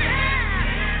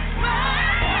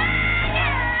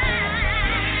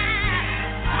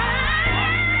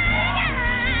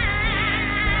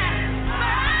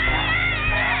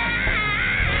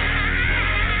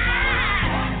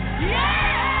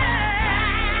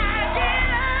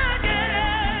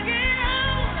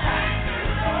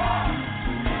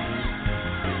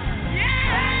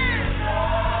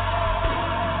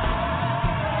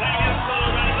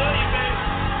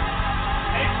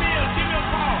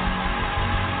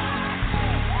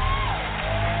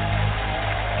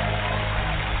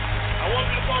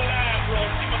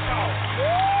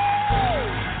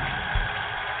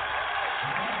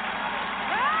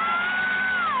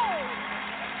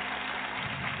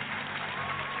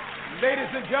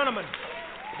Ladies and gentlemen,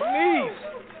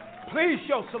 please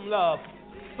show some love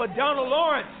for Donald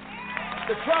Lawrence,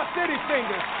 the Tri-City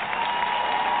Singers,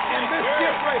 and this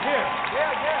gift right here,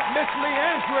 Miss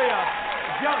Leandria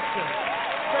Johnson.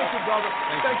 Thank you, brother.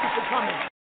 Thank you for coming.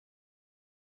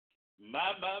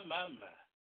 My.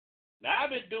 Now, I've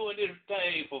been doing this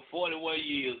thing for 41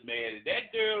 years, man.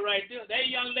 That girl right there, that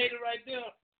young lady right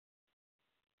there,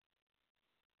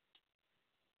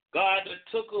 God that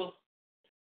took her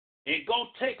and gonna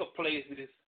take her places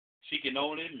she can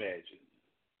only imagine.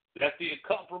 That's the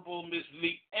incomparable Miss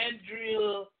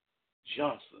Leandria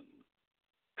Johnson.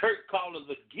 Kurt called her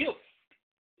the gift.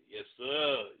 Yes,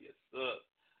 sir. Yes, sir.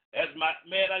 That's my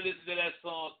man. I listened to that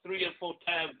song 3 or 4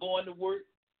 times going to work,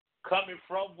 coming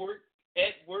from work,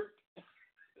 at work.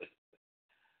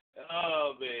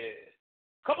 Oh, man.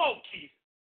 Come on, Keith.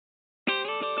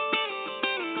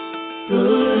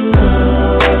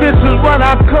 This is what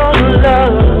I call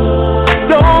love.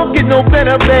 Don't get no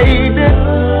better, baby,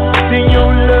 than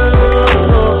your love.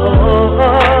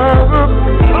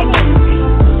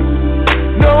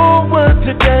 No one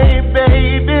today,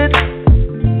 baby,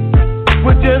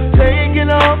 we're just taking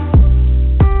off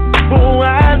who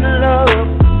I love.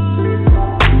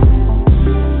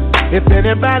 If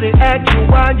anybody asks you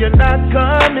why you're not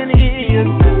coming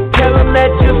in, tell them that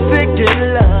you're sick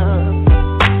in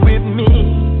love with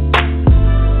me.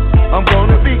 I'm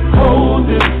gonna be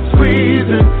holding,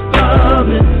 squeezing,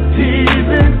 loving,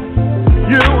 teasing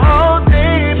you all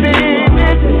day, baby.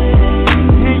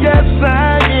 Yes,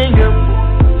 I am.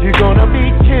 You're gonna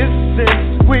be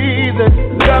kissing,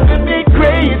 squeezing, loving me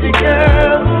crazy,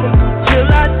 girl, till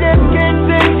I just can't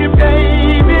take you,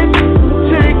 baby.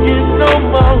 Take it no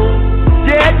more.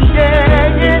 Yeah.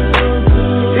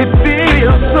 It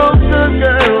feels so good,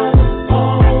 girl,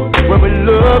 when we're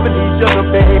loving each other,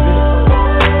 baby.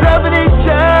 Loving each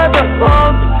other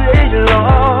all day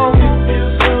long.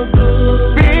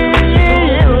 It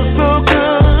feels so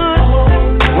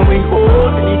good when we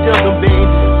holding each other,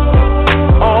 baby,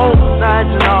 all night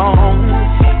long.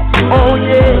 Oh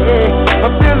yeah, I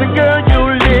feel the girl you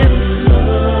live.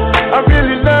 I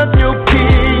really love your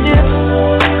kiss.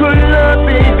 Good love,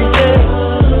 baby, yeah.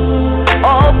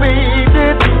 Oh baby,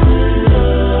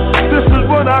 this is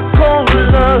what I call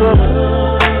love.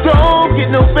 Don't get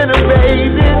no better.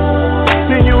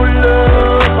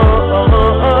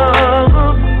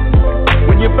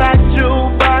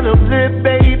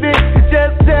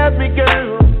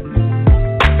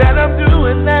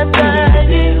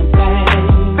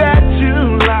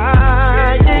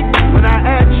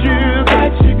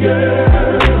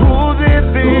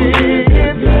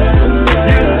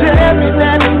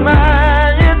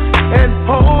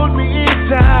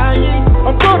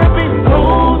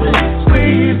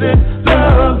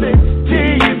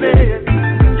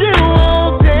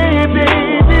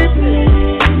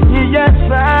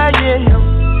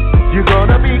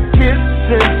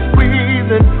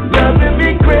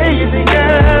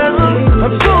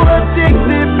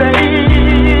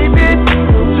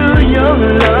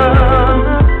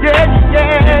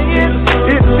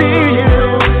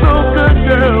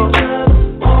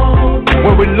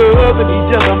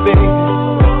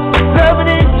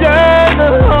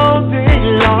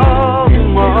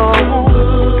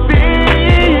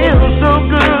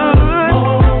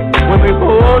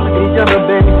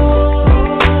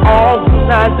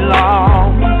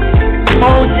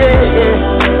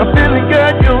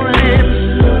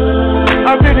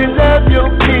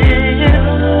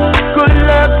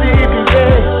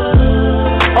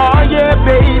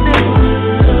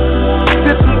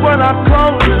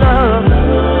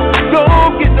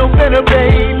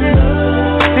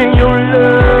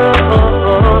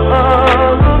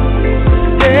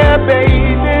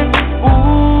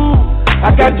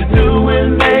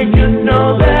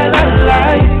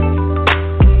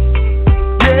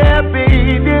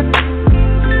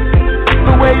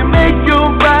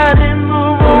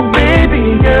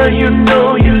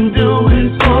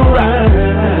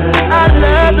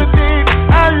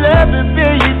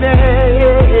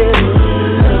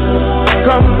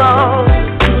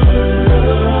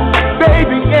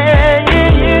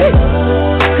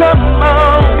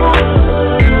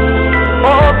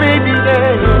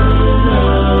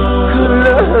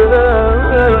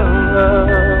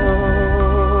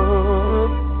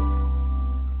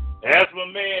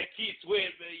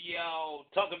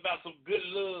 good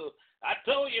love. I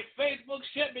told you Facebook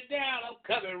shut me down. I'm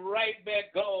coming right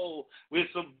back on with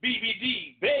some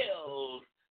BBD, Bells,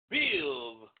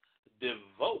 Bill,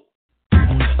 Devote.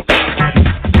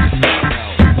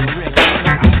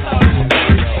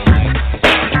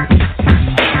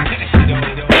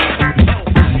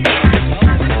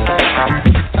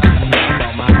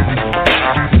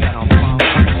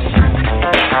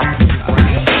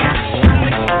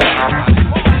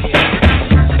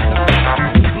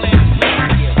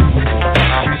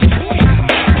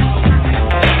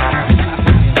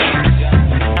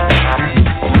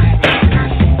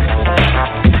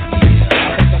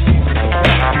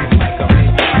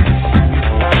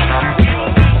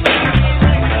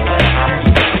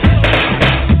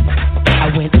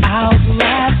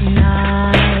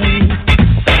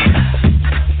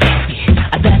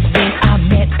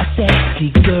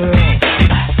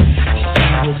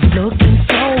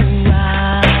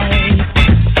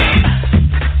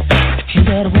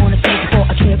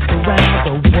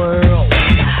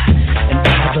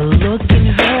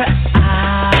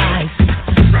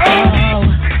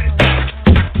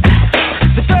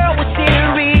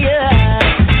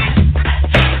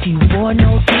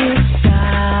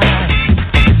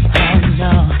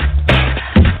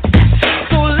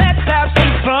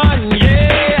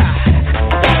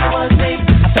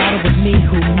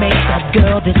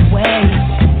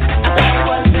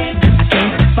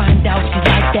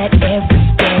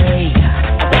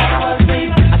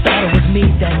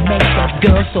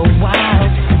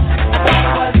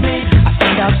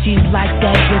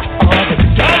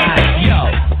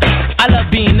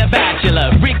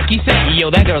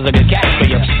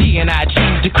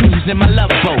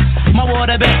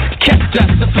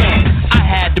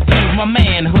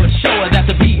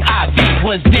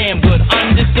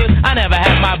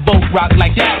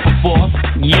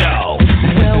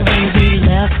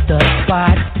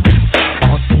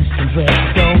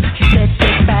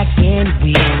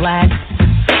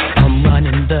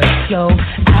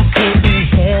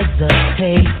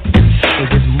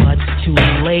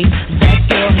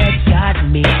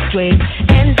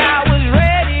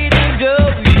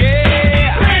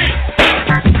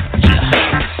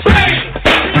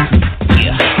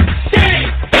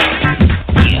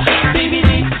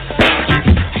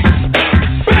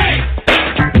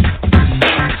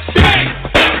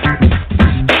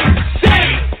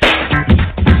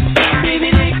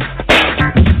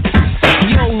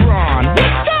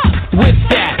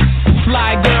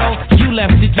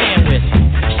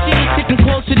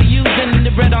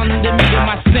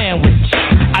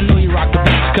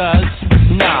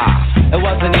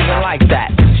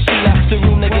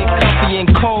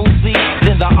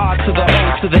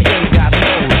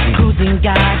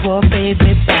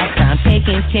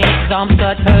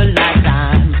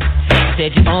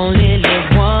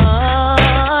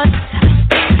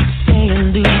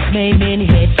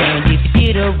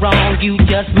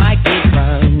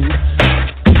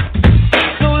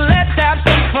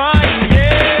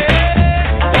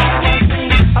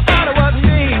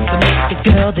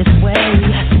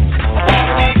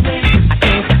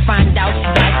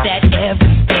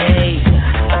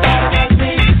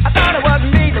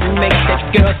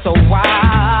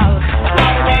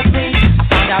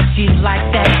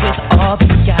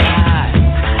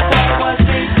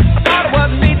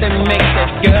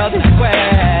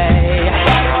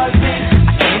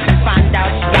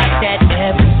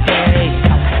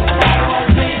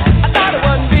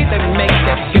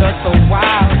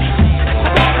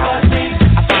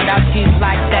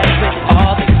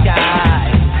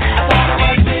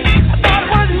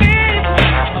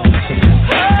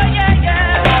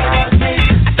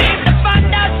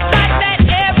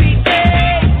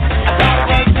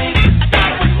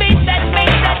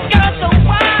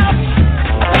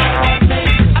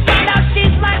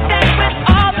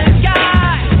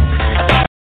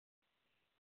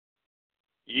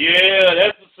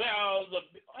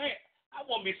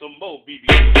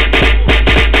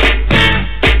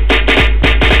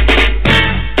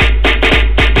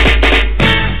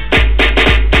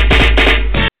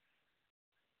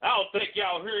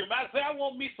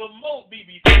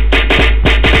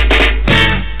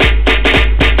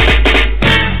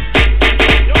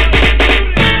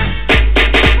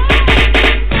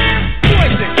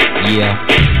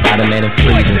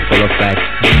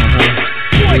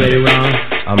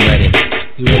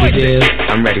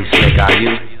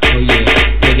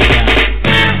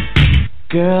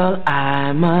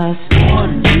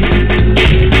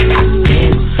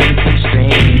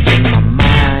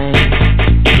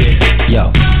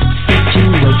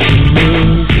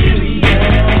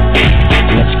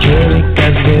 Let's kill it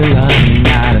 'cause we're running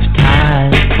out of time.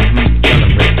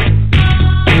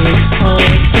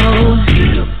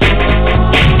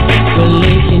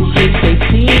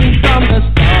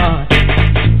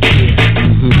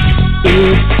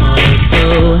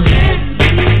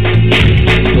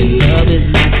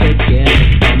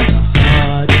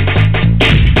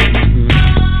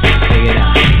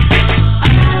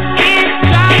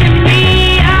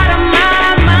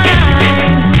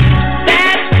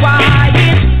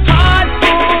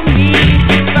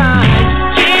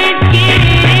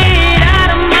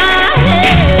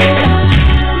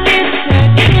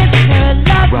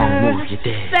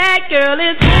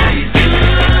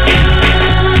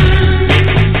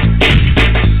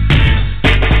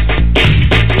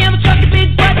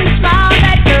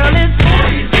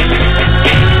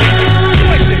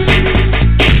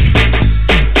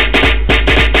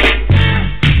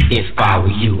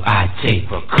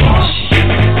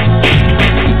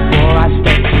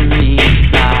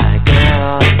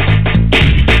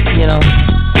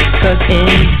 in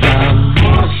slow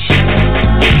motion.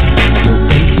 Your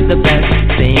face is the best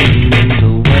thing in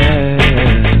the world.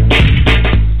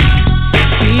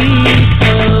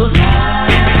 People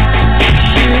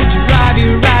should drive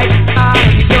you right out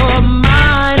of your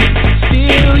mind.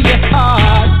 Steal your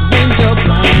heart when you're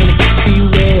blind.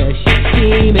 Beware, she's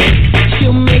scheming.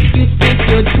 She'll make you think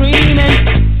you're dreaming.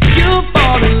 You'll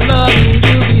fall in love and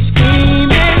you'll be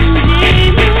screaming,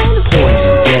 demon.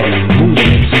 Poison, deadly,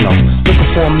 moving slow. Looking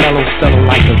for a mellow fellow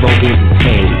like the road isn't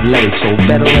paid. Lay so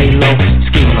better lay low.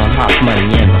 Scheming on hot money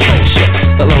and the whole show.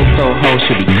 The low throw hoe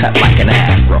should be cut like an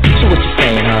afro. So what you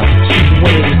saying, huh? She's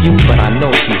winning to you, but I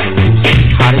know she's a loser.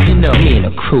 How did you know? Me and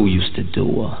the crew used to do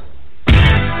her.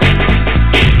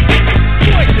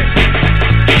 Poison.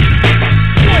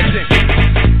 Poison.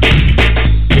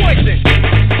 Poison.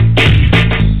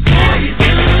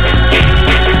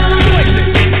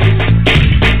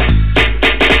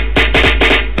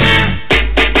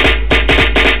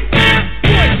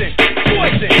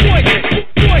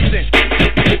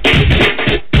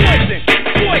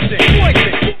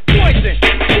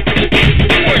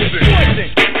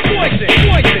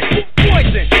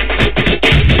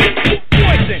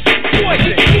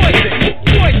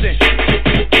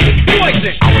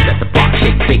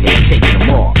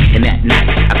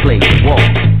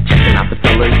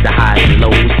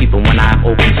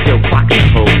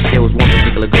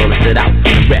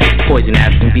 Poison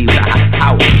ass can be with a high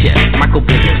power chest. Michael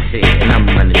Bivens here, and I'm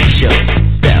running the show.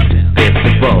 Bell, there's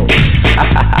the bowl.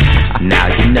 Now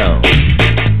you know.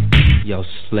 Yo,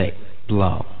 slick,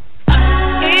 blow.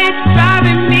 It's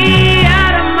driving me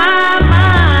out of my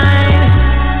mind.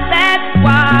 That's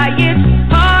why it's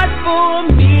hard for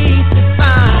me to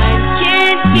find.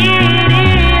 Can't get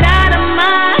it out of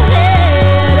my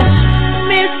head.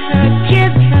 Miss her,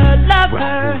 kiss her, love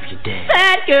her.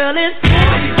 That girl is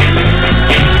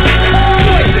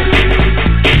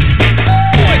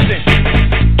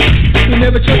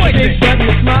never trust a big button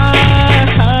with mine.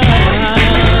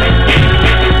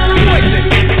 Poison.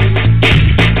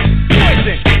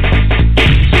 Poison.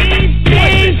 She's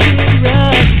dangerous.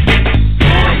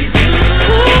 Poison.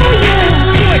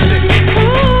 Poison.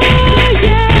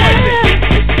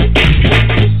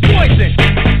 Poison.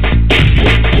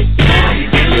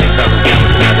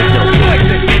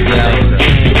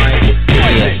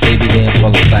 Yeah, baby, they're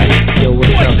full of fight. Yo, what's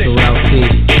up, so Ralph T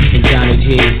and Johnny G?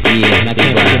 Yeah, I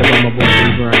can't forget about my boy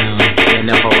Brown and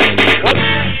the whole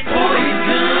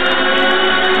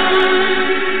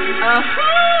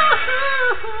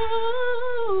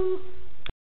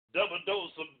Double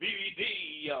dose of BBD,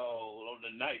 y'all, on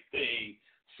the night thing.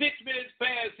 6 minutes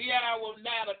past the hour, 9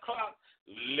 o'clock.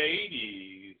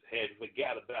 Ladies, had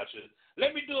forgot about you.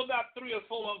 Let me do about 3 or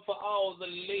 4 for all the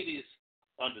ladies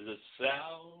under the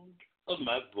sound of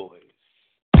my voice.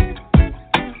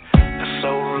 The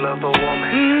soul of a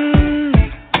woman.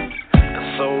 The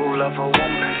soul of a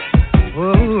woman.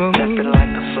 Whoa. Nothing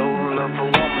like the soul of a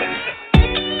woman.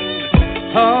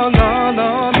 Oh, no,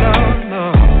 no, no,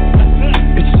 no.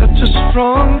 It's such a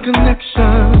strong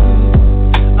connection,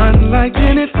 unlike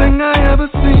anything I ever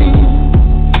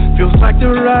seen. Feels like the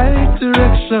right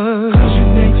direction. 'Cause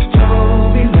you're next to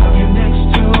me, love you next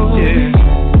to me.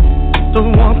 The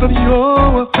warmth of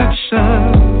your affection,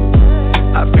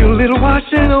 I feel it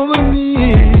washing over me.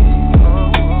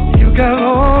 You got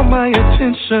all my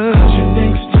attention. 'Cause you're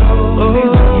next to me,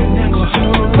 love you next to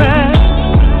me.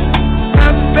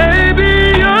 And baby,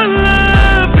 your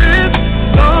love is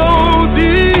so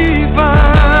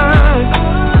divine.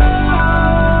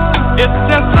 It's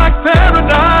just like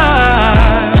paradise.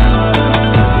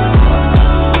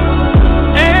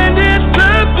 And it's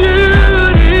a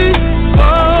beauty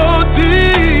so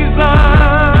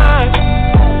designed.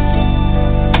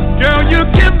 Girl, you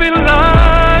give me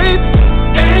life.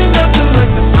 Ain't nothing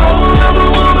like the soul of a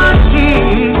woman.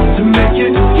 To make you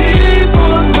keep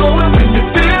on going when you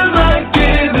feel like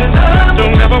giving up.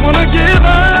 Don't ever wanna give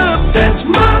up. That's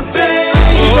my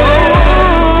baby.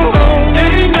 Oh,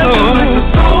 ain't nothing like the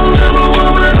soul of a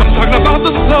woman. I'm talking about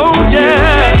the soul,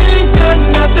 yeah. Ain't got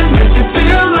nothing make you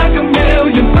feel like a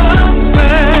million bucks.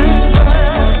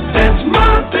 That's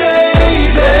my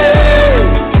baby.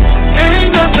 Ain't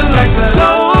nothing like the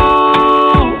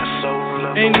soul.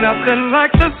 Ain't nothing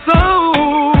like the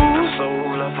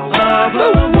soul of a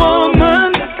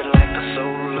woman.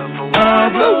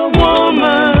 Of a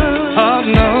woman. Oh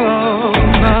no,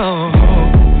 no.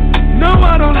 No,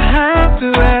 I don't have to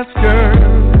ask her.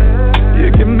 You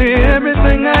give me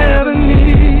everything I ever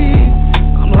need.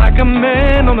 I'm like a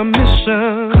man on a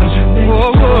mission.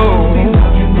 Whoa, whoa.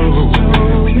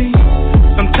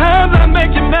 Sometimes I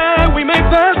make you mad, we may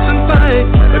fuss and fight,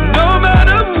 but no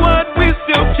matter what, we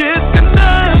still kiss goodnight.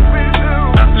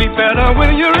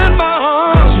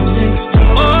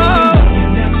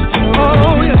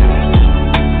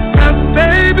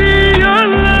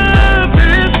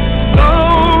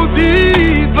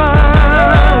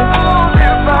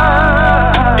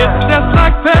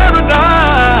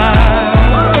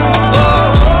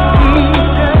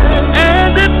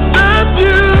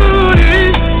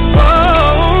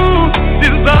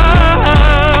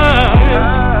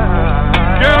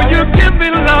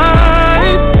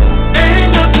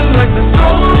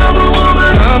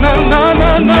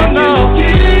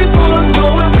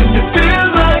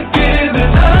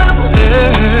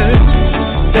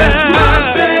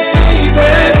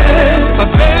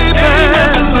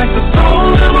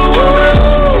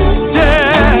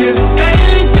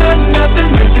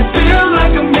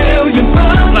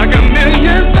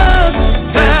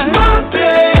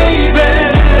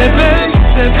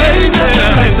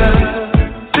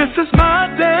 This is my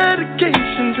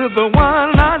dedication to the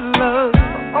one I love.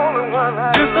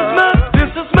 This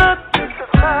is my,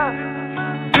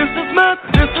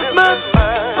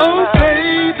 oh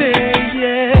baby,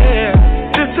 yeah.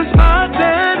 This is my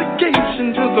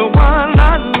dedication to the one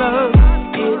I love.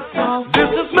 This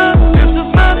is my,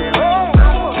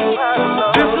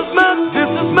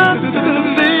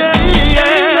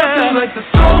 yeah. Nothing like the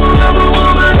soul of a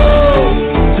woman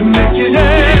to make it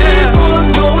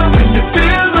going when you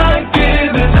feel like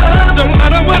giving up. No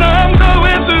matter what I'm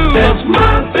going through, that's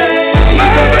my baby, my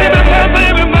baby, my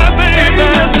baby, my baby.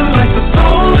 Nothing like the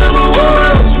soul of a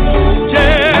woman.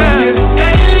 Yeah,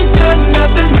 ain't got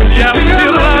nothing when you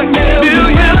feel like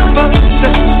giving up.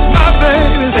 That's my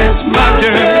baby, that's my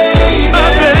girl, my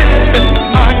baby,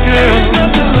 my girl. Ain't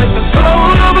nothing like the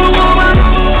soul of a woman.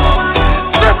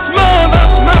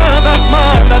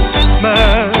 That's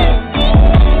mine.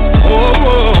 Oh,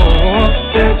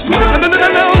 that's mine.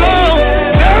 No.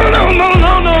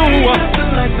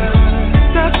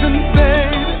 Nothing,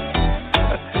 baby,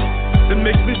 that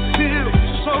makes me feel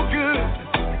so good.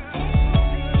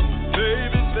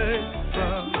 Baby.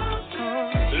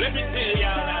 Let me tell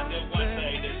y'all out there one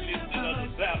thing that's listening on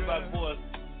the South by Force.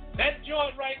 That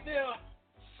joint right there,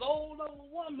 soul of a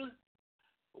woman.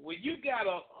 When you got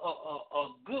a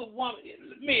good woman,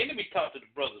 man, let me talk to the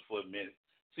brothers for a minute.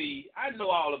 See, I know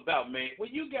all about, man,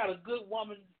 when you got a good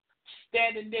woman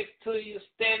standing next to you,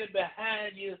 standing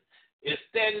behind you, and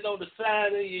standing on the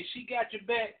side of you, she got your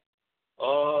back,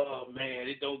 oh, man,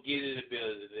 it don't get any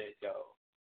better than that, y'all.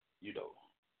 You know,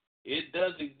 it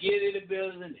doesn't get any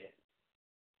better than that.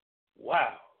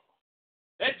 Wow.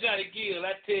 That Johnny Gill,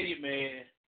 I tell you, man,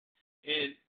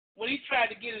 and when he tried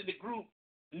to get in the group,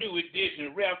 New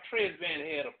Edition, Ralph Tresvant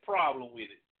had a problem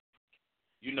with it,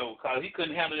 you know, because he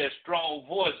couldn't handle that strong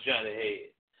voice Johnny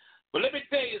had. But let me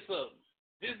tell you something.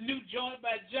 This new joint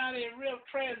by Johnny and Ralph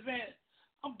Tresvant,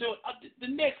 I'm doing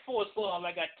the next 4 songs,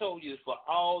 like I told you, is for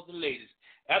all the ladies.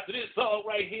 After this song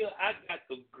right here, I got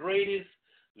the greatest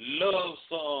love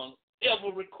song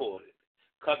ever recorded,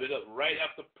 coming up right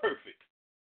after Perfect.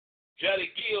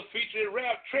 Johnny Gill featuring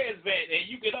Ralph Tresvant, and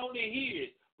you can only hear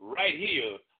it right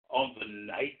here on The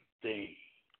Night Thing.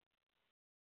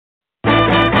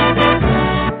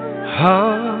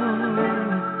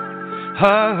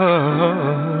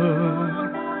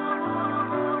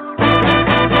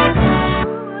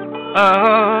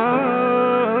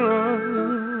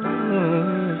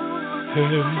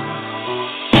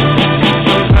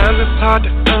 Sometimes it's hard to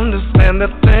understand the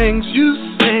things you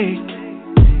say.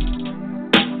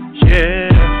 Yeah.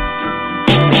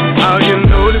 How you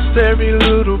notice every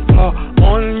little flaw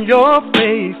on your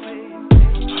face.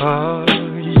 Oh,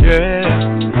 yeah.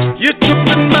 You took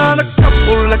them out a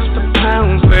couple extra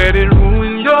pounds, let it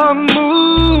ruin your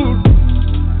mood.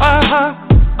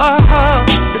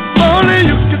 If only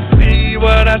you could see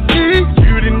what I see,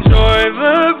 you'd enjoy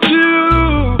the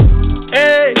view.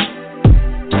 Hey,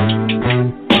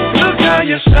 look how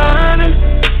you're shining,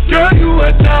 girl, you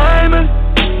a diamond.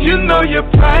 You know you're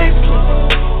priceless.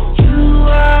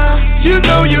 You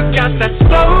know you got that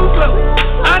slow glow.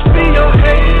 I see your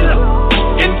halo.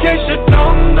 In case you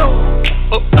don't know,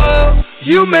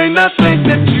 you may not think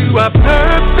that you are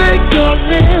perfect. Your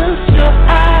lips, your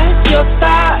eyes, your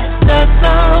thighs, that's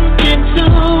something to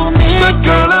me. But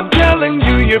girl, I'm telling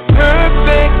you, you're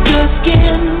perfect. Your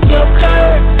skin, your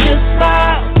curves, your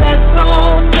smile, that's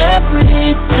on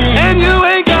everything. And you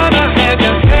ain't gotta have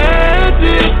your hair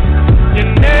did,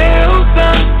 your nails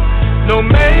done, no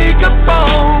makeup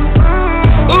on.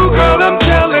 Ooh, girl, I'm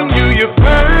telling you, you're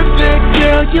perfect.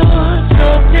 Girl, you're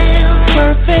so damn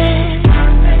perfect.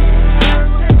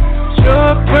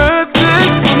 You're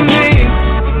perfect for me.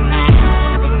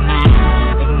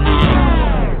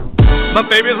 My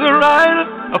baby's a rider,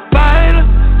 a fighter.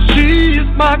 She is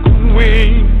my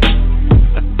queen.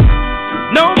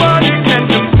 Nobody can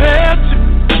compare to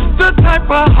the type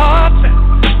of heart that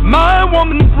my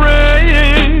woman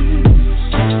brings.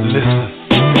 Listen,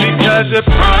 because you're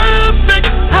perfect,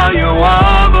 how you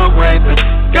are, the way that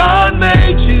God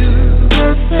made you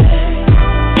perfect.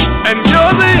 And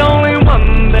you're the only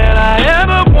one that I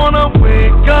ever wanna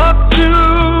wake up to.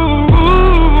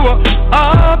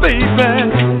 Oh, baby,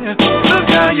 look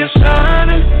how you're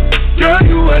shining. Girl,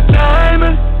 you a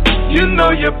diamond. You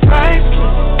know you're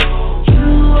priceless.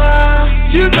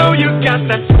 You know you got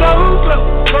that slow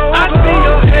glow. I see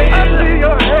your halo.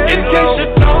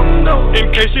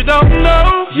 In case you don't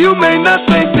know, you may not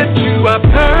think that you are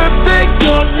perfect.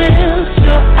 Your lips,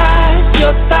 your eyes,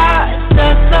 your thighs,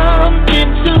 that's something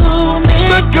to me.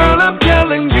 But girl, I'm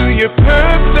telling you, you're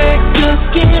perfect. Your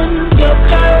skin, your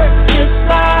curves, your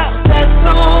smile, that's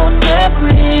all.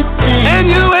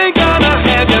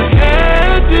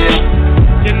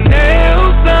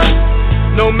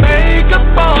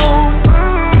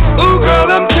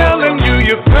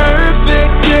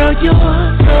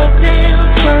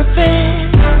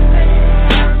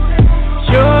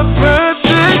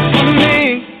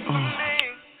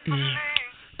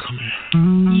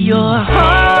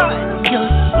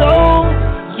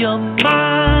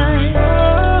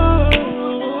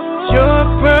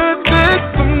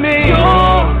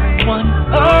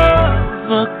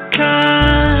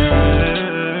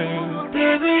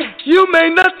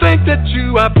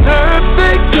 are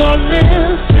perfect. Your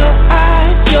lips, your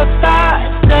eyes, your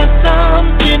thighs, there's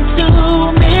something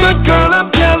to me. But girl, I'm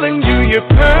telling you, you're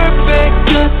perfect.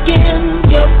 Your skin,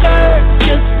 your curves,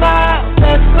 your smile,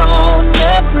 that's on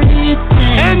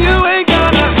everything. And you ain't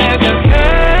gonna have your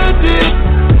hair did,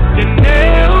 your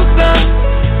nails done,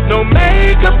 no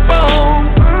makeup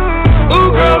on.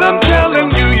 Ooh, girl, I'm telling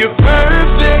you, you're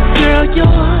perfect. Girl,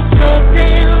 you're so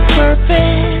damn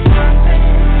perfect.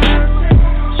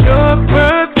 You're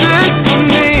perfect for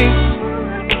me.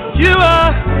 You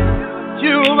are,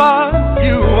 you are,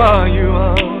 you are, you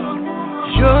are.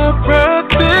 You're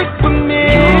perfect for me.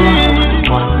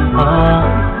 You're one of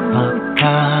a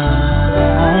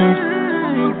kind.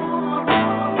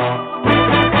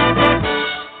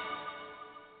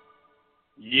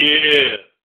 Yeah.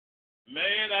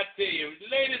 Man, I tell you,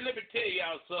 ladies, let me tell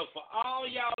y'all something. For all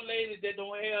y'all ladies that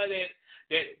don't have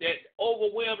that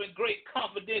overwhelming great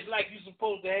confidence like you're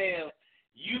supposed to have,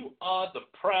 you are the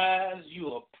prize.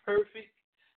 You are perfect.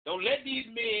 Don't let these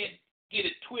men get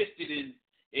it twisted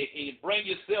and bring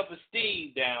your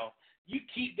self-esteem down. You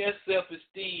keep that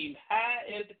self-esteem high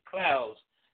as the clouds,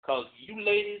 because you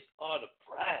ladies are the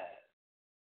prize.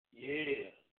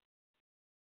 Yeah.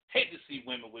 Hate to see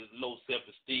women with low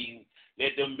self-esteem.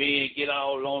 Let them men get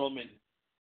all on them, and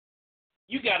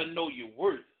you got to know your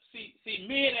worth. See,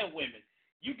 men and women,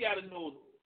 you got to know.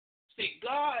 See,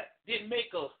 God didn't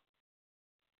make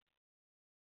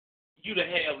you to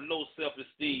have low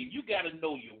self-esteem. You got to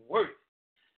know your worth.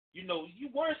 You know, you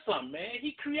worth something, man.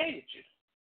 He created you.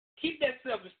 Keep that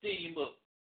self-esteem up.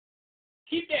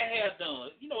 Keep that hair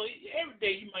done. You know, every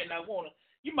day you might not want to.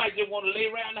 You might just want to lay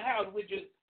around the house with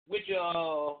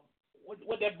your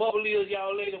what that bubble is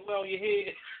y'all lay on your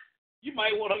head. You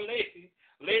might want to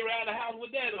lay around the house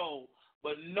with that on.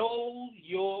 But know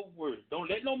your worth. Don't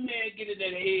let no man get in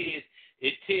that head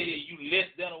and tell you less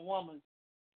than a woman.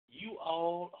 You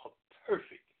all are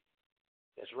perfect.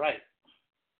 That's right.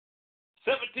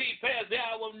 17 past the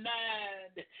hour of 9.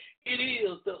 It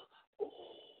is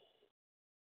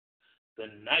the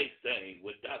night thing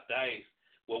with Dr. Ice.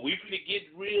 Well, we finna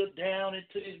get real down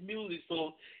into this music.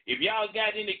 So if y'all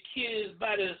got any kids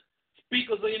by the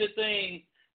speakers or anything,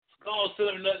 go on sit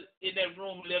them in that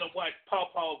room and let them watch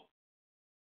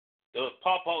the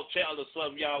Paw Child or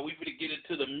something, y'all. We finna get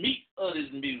into the meat of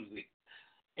this music.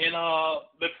 And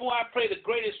before I play the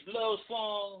greatest love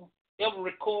song ever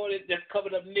recorded that's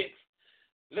covered up next,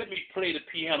 let me play the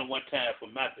piano one time for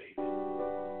my baby.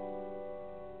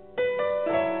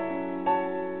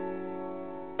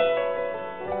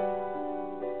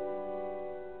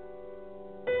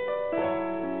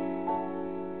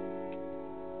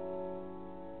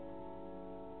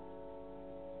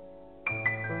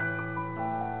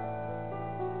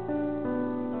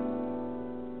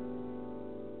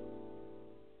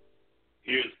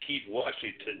 Here's Keith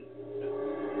Washington.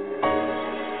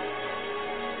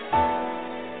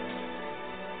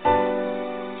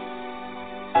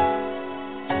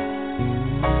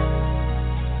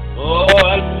 Oh,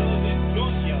 I love it. Do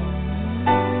it, y'all.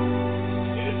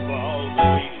 It's for all the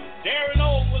ladies. Darren O,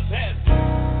 what's happening?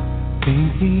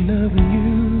 Thinking of you,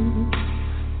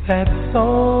 that's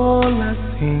all I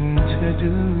seem to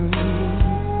do.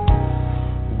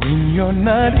 When you're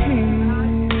not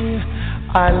here,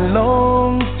 I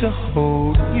long to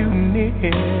hold you near.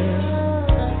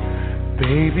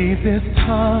 Baby, this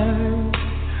time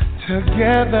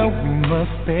together we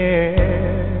must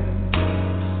spend.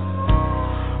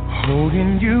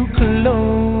 Holding you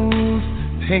close,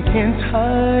 taking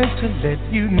time to let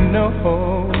you know.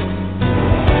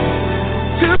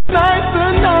 Tonight's the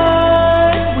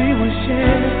night we will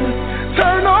share.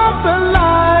 Turn off the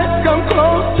lights, come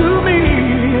close to me.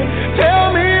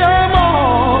 Tell me I'm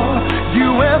all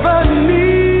you ever need.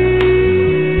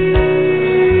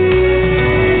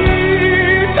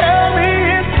 Tell me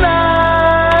it's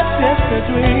not just a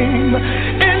dream.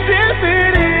 And if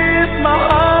it is, my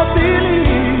heart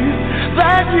believes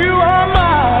that you are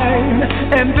mine,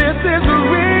 and this is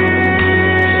real.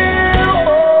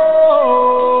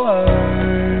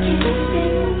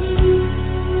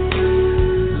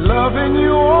 Loving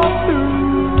you all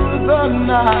through the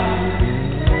night.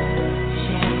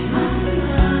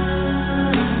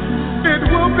 It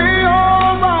will be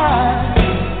alright.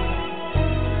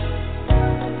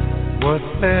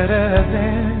 What's better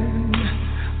than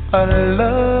a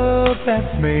love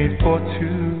that's made for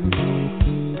two?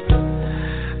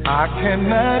 I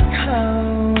cannot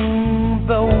count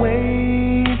the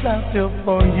ways I feel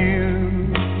for you,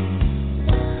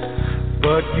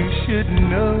 but you should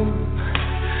know.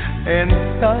 And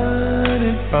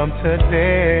starting from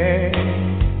today,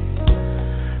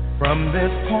 from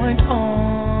this point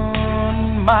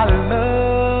on, my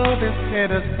love is here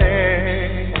to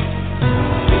stay.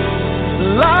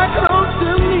 Lie close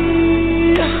to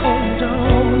me, hold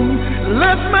on.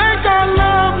 Let's make our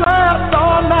love last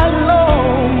all night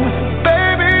long.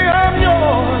 Baby, I'm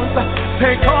yours.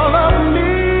 Take all of me.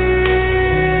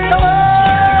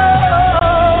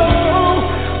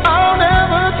 I'll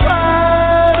never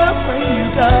try to bring you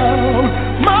down.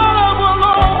 My love will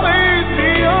always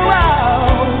be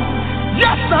around.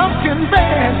 Yes, I'm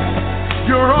convinced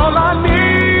you're all I need.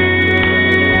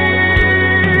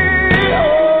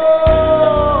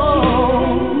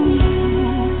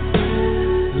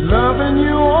 Loving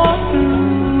you all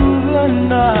through the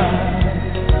night.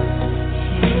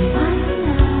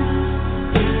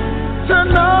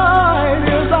 Tonight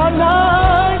is our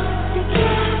night.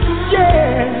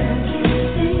 Yeah.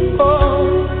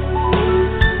 Oh,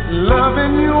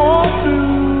 loving you all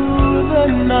through the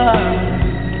night.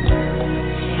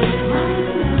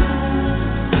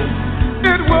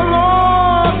 It will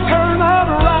all turn out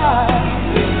right.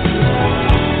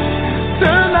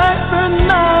 Tonight's the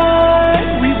night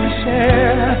we will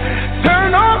share.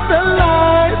 Turn off the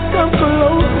lights, come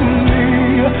close to me.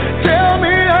 Tell me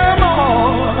I'm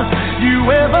all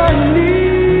you ever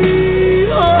need.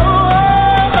 Oh,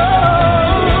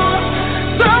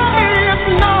 tell me if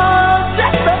not,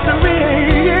 just let the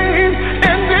ring.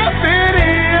 And if it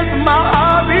is, my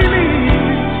heart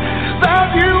believes that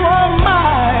you are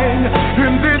mine.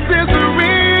 And this is real.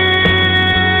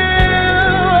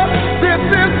 This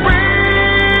is real.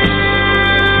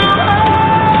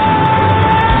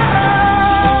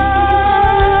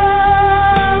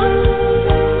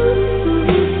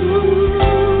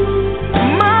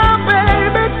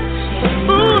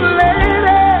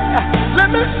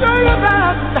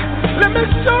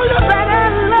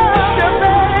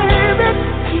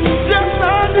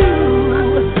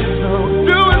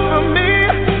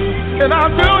 And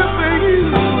I'll do it for you,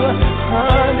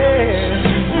 honey.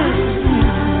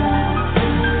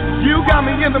 You got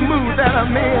me in the mood that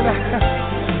I'm in.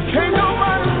 Can't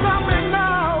nobody stop me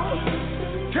now.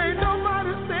 Can't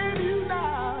nobody save you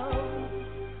now.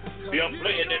 See, I'm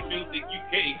playing that music you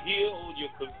can't hear on your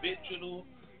conventional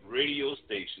radio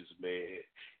stations, man.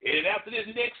 And after this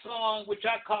next song, which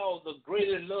I call the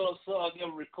greatest love song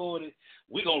ever recorded,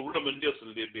 we're going to reminisce a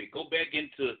little bit. Go back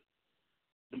into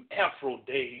them Afro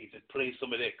days and play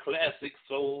some of that classic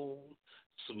soul,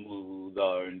 smooth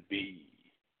R&B.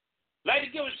 Like to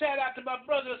give a shout out to my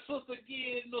brother and sister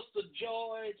again, Mr.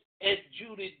 George and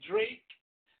Judy Drake,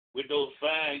 with those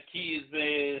fine kids,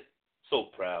 man. So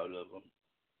proud of them.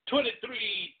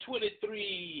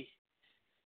 23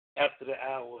 after the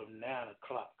hour of 9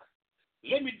 o'clock.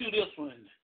 Let me do this one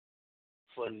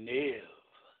for Nev.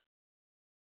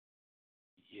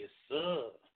 Yes,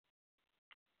 sir.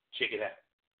 Check it out.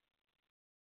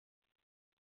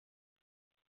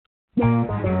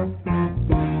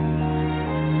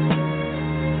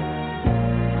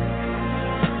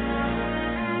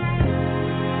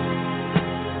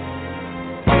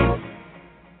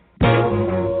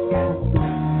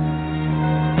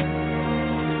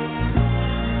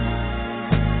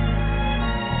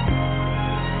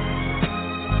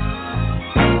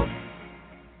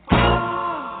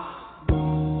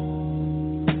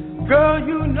 Girl,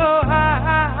 you know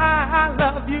I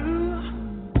love you.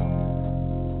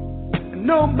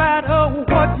 No matter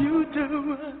what you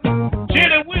do.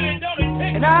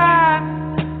 And I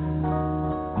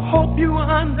hope you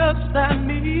understand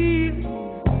me.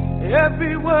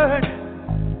 Every word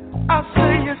I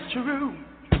say is true.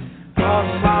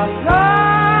 'Cause I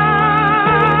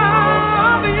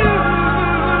love you.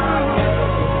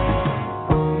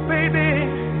 Baby,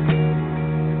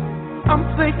 I'm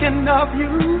thinking of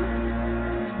you.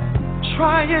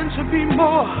 Trying to be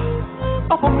more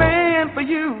of a man for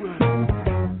you.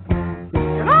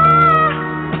 And I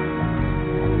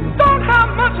don't have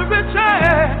much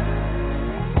riches,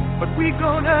 but we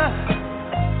gonna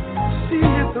see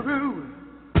it through.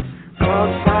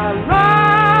 'Cause I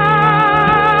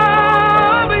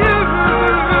love you.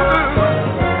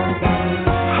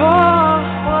 Oh,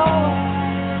 oh,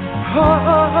 oh, oh, oh,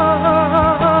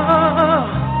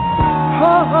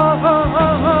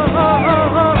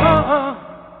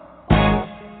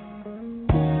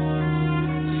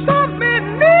 some men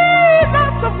need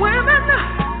lots of women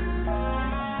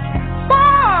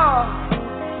for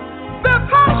their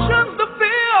passions to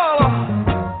feel,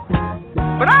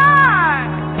 but I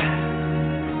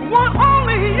want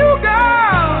only you,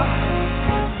 girl.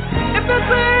 If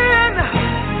it's in,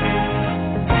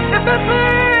 if it's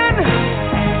in,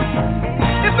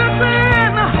 if it's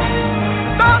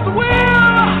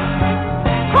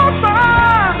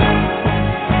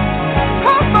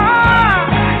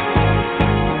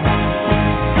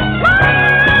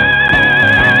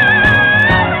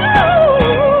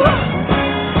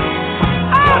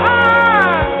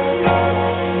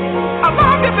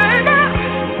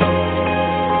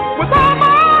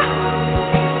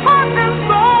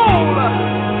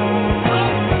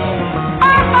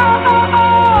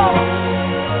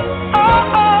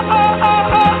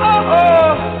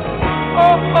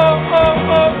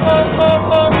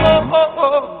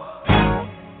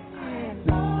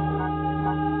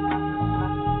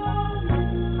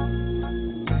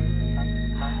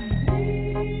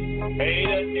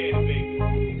daddy, baby.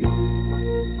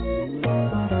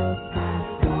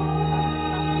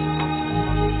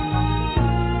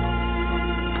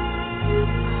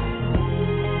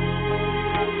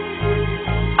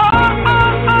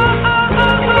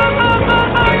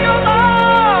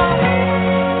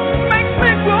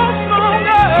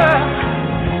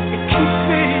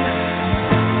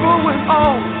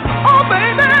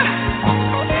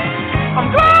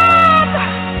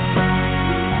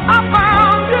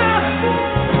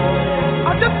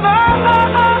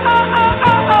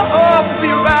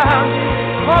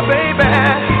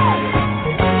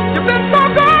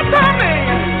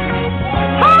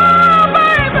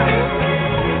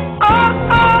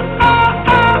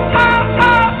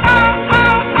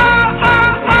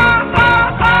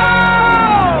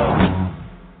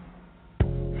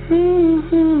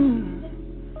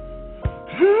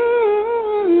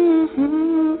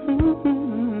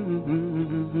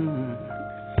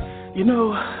 You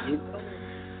know,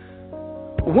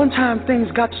 one time things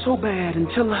got so bad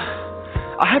until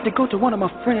I had to go to one of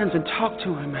my friends and talk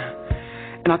to him.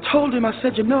 And I told him, I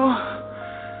said, you know,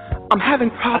 I'm having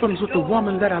problems with the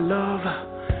woman that I love.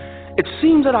 It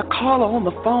seems that I call her on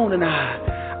the phone and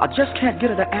I just can't get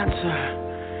her to answer.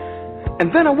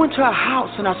 And then I went to her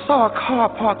house and I saw a car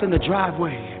parked in the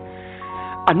driveway.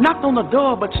 I knocked on the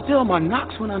door, but still my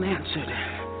knocks went unanswered.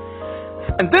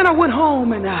 And then I went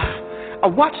home and I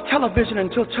watched television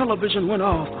until television went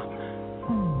off.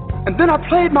 And then I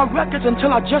played my records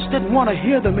until I just didn't want to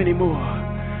hear them anymore.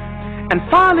 And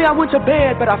finally I went to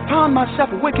bed, but I found myself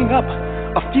waking up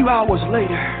a few hours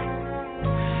later.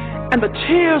 And the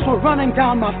tears were running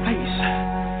down my face.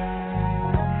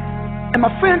 And my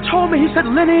friend told me, he said,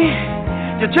 Lenny,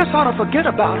 you just ought to forget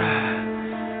about her.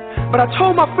 But I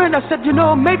told my friend, I said, you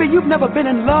know, maybe you've never been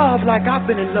in love like I've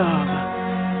been in love.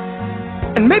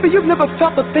 And maybe you've never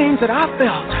felt the things that I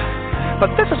felt.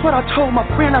 But this is what I told my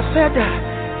friend. I said,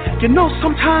 you know,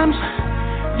 sometimes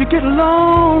you get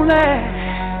lonely.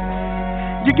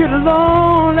 You get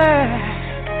lonely.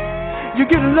 You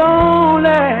get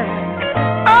lonely.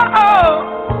 Oh, oh,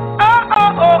 oh,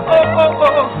 oh, oh, oh, oh,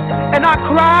 oh. And I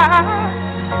cry.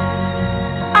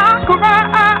 I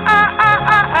cry.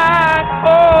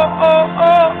 Oh, oh,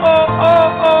 oh, oh, oh, oh,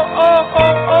 oh, oh,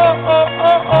 oh, oh,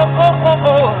 oh, oh, oh,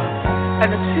 oh. And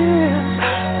the tears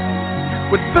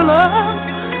would fill up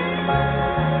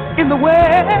in the wells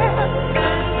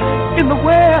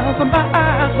of my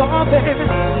eyes, oh baby.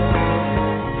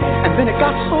 And then it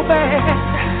got so bad,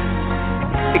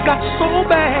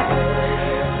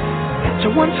 so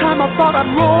one time I thought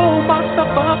I'd roll myself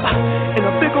up in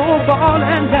a big old ball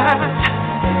and die.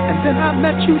 And then I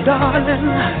met you, darling,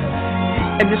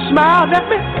 and you smiled at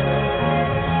me.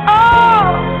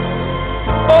 Oh,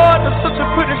 it was such a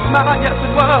pretty smile, yes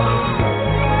it was.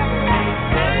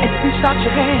 And you reached out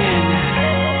your hand.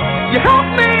 You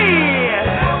helped me.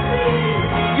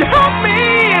 You helped me.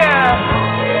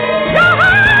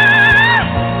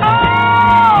 Oh,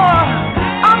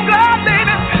 I'm glad,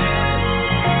 baby.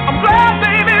 I'm glad,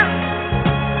 baby.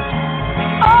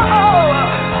 Oh,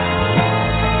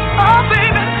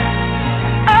 baby.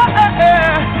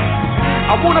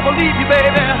 I won't ever leave you,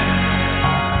 baby.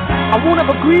 I won't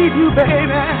ever grieve you,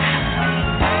 baby.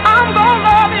 I'm gonna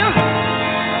love you.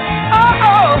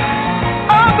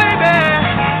 Oh, baby.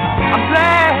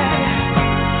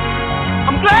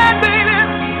 I'm glad, baby.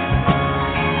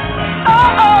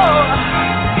 Oh,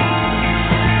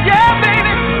 yeah,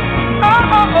 baby. Oh,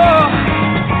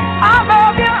 I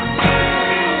love you.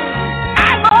 I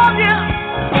love you.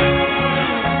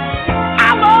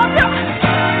 I love you.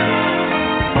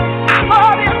 I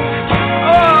love you.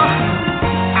 Oh,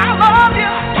 I love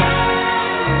you.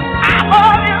 I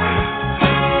love you.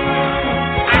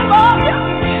 I love you.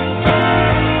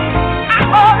 I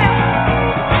love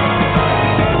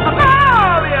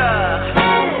you.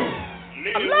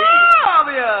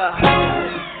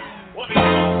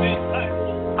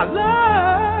 I love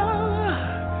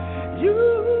you.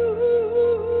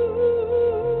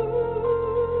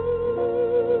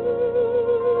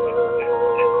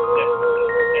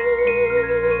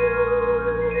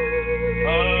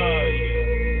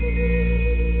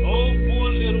 Oh, poor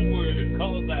little word,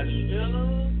 because I love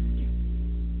you.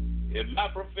 In my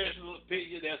professional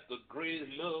opinion, that's the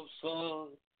greatest love song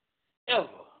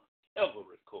ever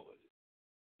recorded.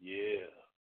 Yeah.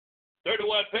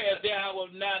 31 past the hour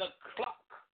of 9 o'clock.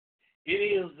 It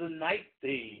is the night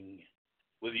thing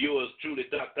with yours truly,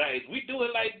 Dr. Ice. We do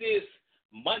it like this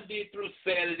Monday through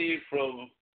Saturday from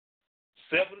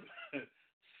 7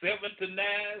 to 9,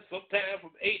 sometimes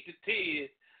from 8 to 10.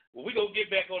 Well, we're going to get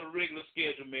back on the regular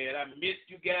schedule, man. I missed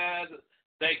you guys.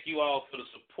 Thank you all for the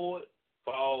support.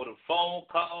 for all the phone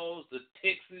calls, the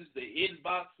texts, the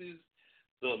inboxes,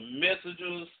 the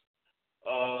messages.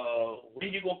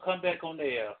 When you gonna come back on the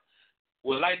air?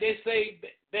 Well, like they say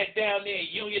back down there in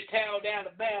Uniontown,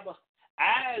 Alabama,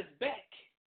 eyes back.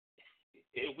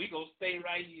 And we gonna stay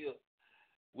right here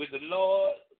with the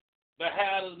Lord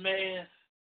behind us, man.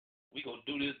 We gonna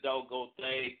do this doggone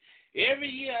thing. Every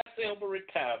year I say I'm gonna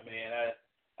retire, man.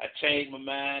 I change my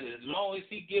mind. As long as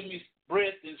He gives me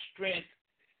breath and strength,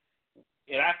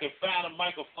 and I can find a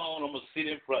microphone, I'm gonna sit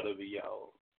in front of it,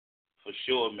 y'all. For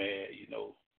sure, man. You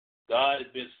know, God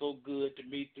has been so good to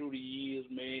me through the years,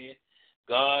 man.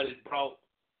 God has brought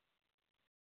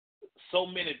so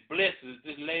many blessings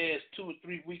this last 2 or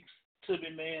 3 weeks to me,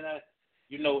 man.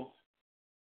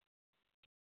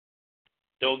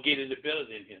 Don't get any better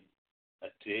than Him. I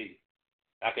tell you,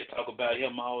 I can talk about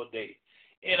Him all day.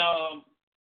 And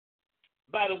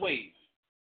by the way,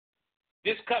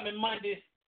 this coming Monday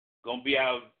gonna be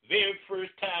our very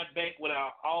first time back with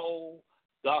our all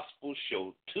gospel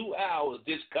show. 2 hours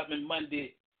this coming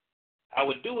Monday. I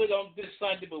would do it on this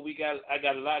Sunday, but I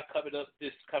got a lot coming up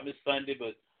this coming Sunday.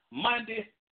 But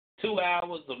Monday, 2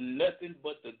 hours of nothing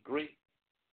but the great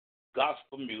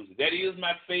gospel music. That is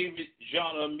my favorite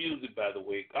genre of music, by the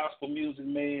way. Gospel music,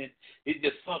 man. It's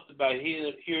just something about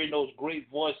hearing those great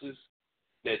voices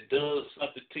that does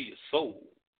something to your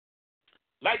soul.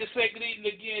 Like to say good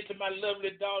evening again to my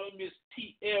lovely daughter, Miss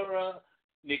Tiara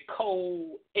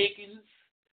Nicole Akins.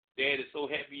 Dad is so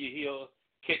happy you're here,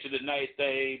 catching the nice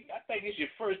thing. I think it's your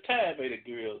first time, ain't it,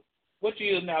 girl? What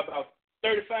you is now, about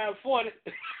 35, 40?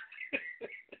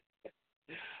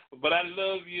 But I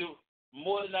love you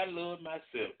more than I love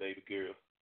myself, baby girl.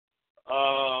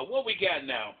 What we got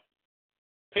now?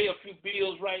 Pay a few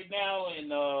bills right now,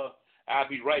 and I'll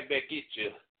be right back at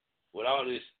you with all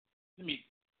this. Let me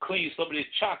clean some of this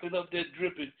chocolate up there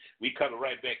dripping. We coming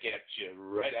right back at you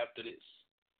right after this.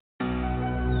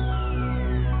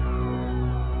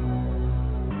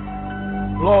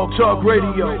 Blog Talk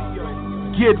Radio,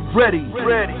 get ready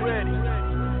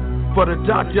for the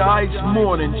Dr. Ice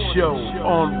Morning Show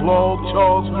on Blog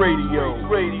Talk Radio.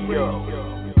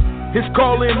 His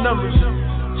call-in numbers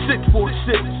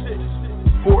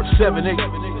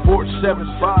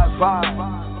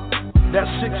 646-478-4755. That's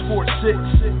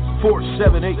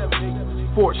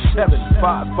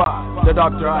 646-478-4755. The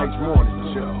Dr. Ice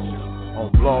Morning Show on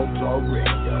Blog Talk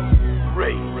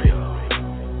Radio.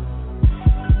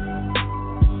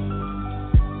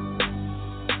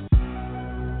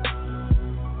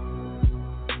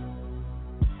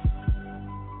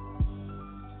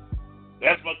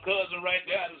 That's my cousin right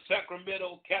there out of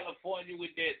Sacramento, California,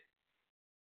 with that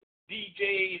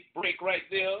DJ break right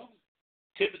there.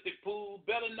 Timothy Poole,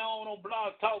 better known on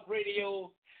Blog Talk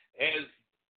Radio as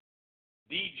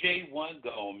DJ One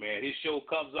Gone, man. His show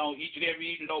comes on each and every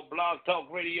evening on Blog Talk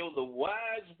Radio, The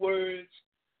Wise Words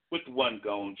with One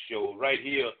Gone Show, right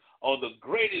here on the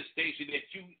greatest station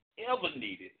that you ever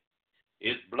needed.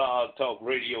 It's Blog Talk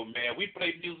Radio, man. We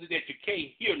play music that you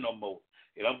can't hear no more.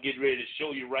 And I'm getting ready to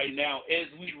show you right now as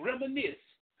we reminisce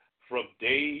from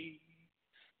days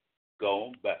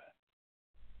gone by.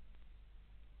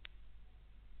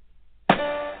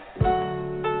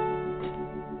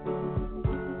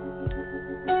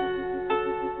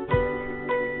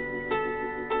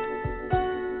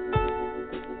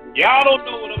 Y'all don't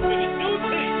know what I'm going to do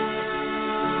to you.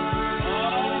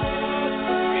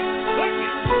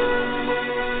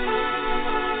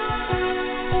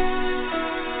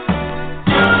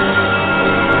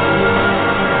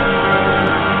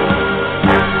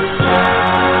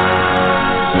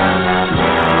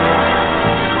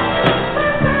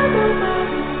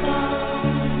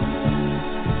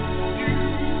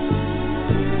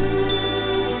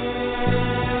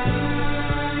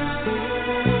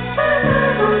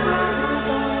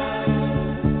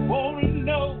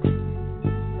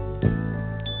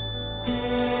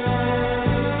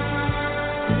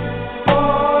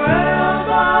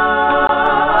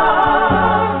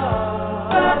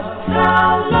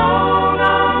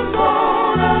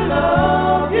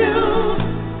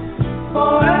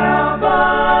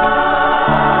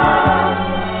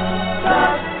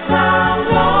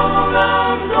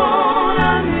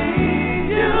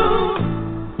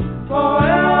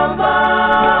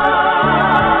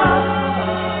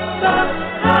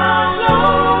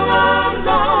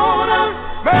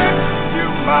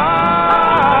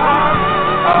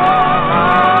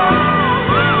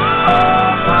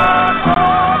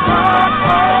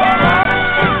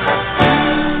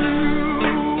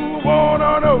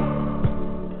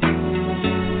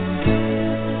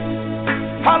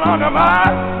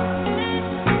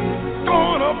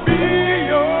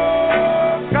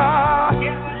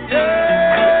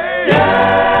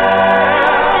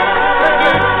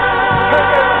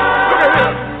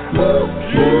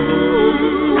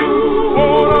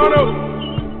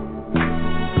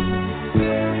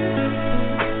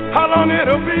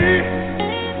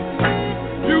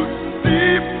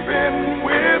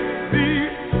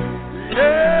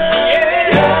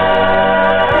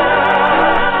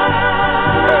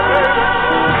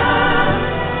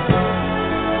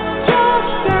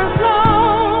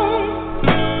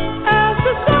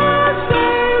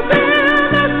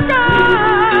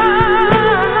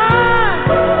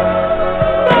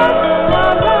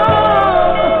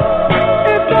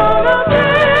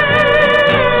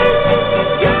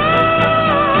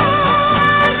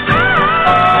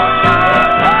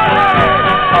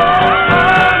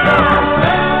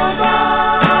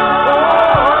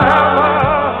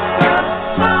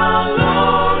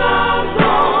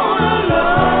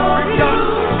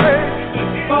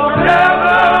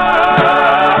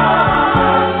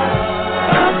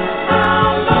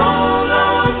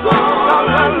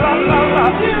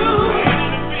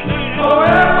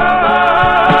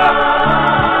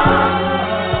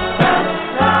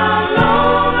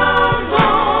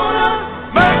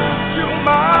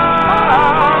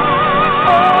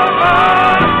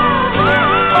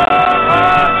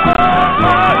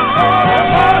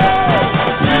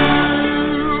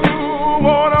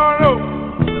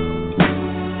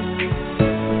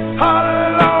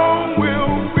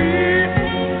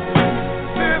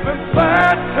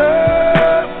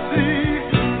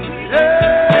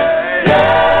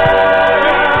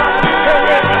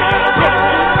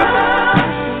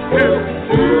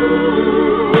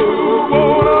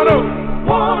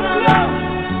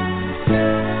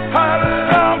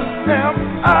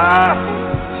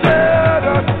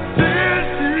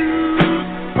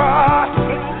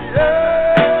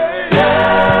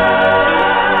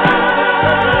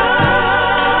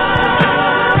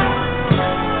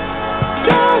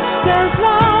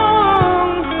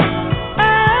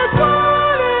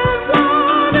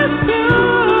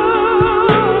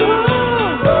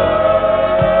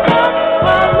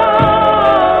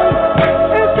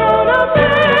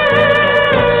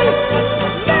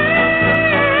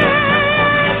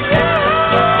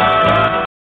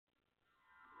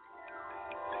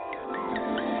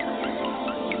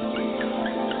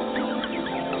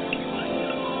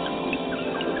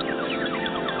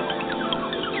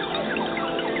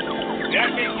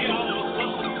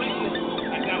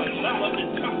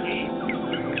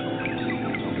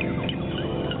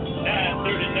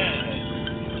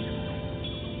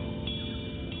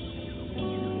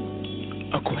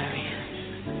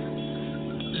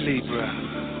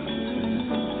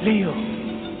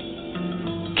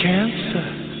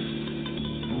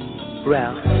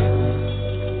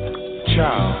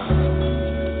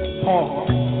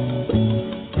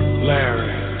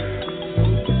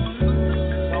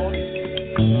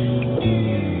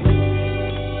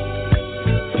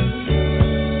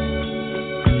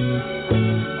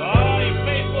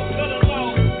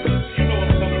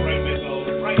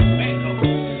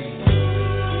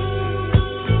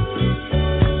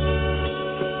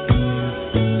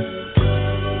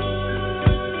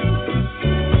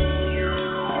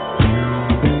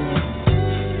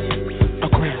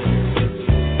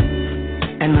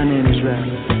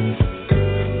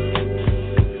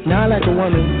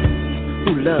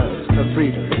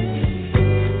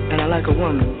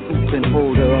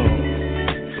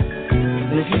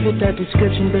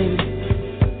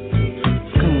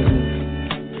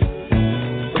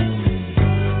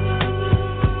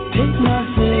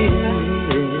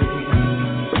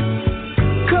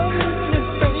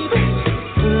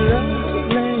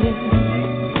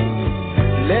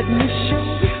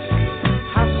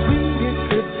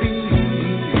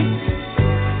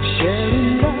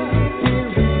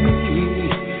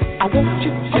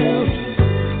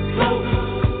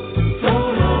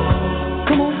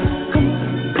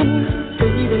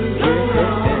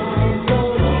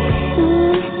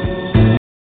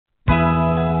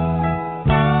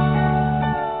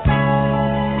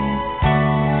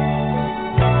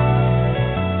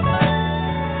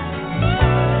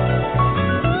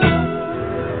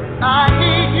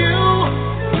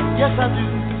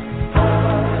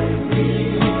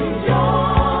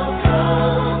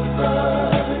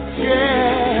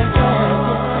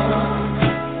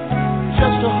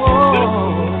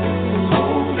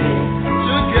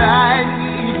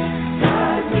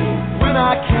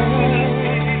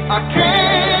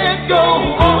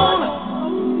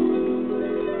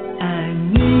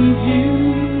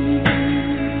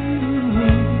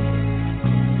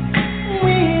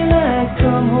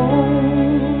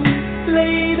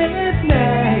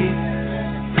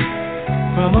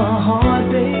 from a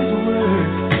hard day's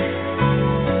work.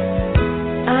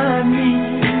 I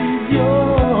need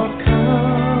your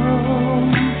comfort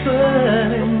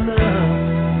and love,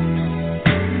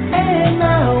 and I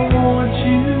want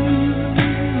you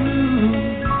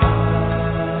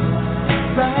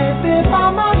right there by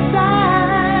my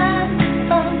side,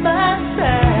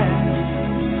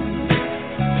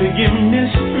 to give me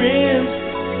strength,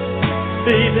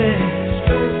 baby,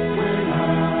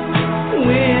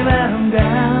 when I'm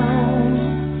down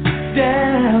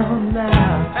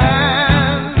now.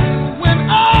 And when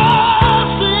I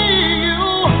see you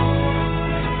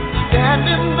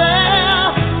standing there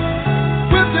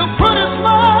with your pretty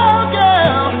smile,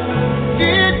 girl,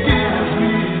 it gives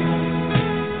me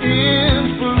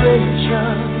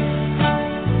inspiration,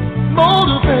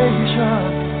 motivation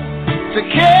to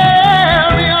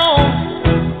carry on.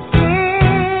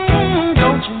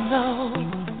 Don't you know?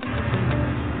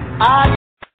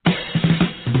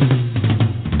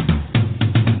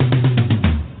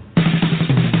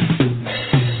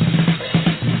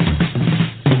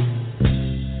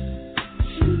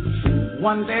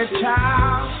 One day,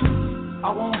 child, I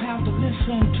won't have to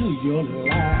listen to your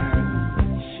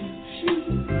lies.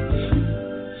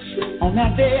 On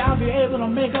that day, I'll be able to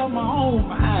make up my own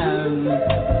mind.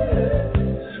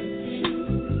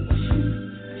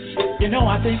 You know,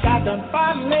 I think I done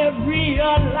finally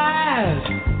realized,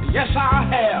 yes, I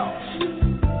have.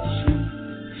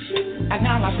 And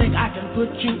now I think I can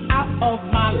put you out of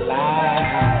my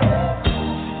life.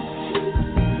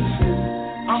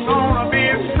 I'm gonna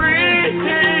be free,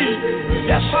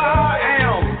 yes, I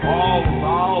am. Oh.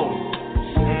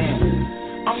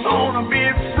 I'm gonna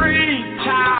be free,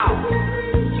 child.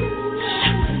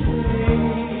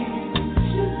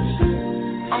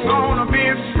 I'm gonna be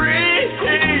free.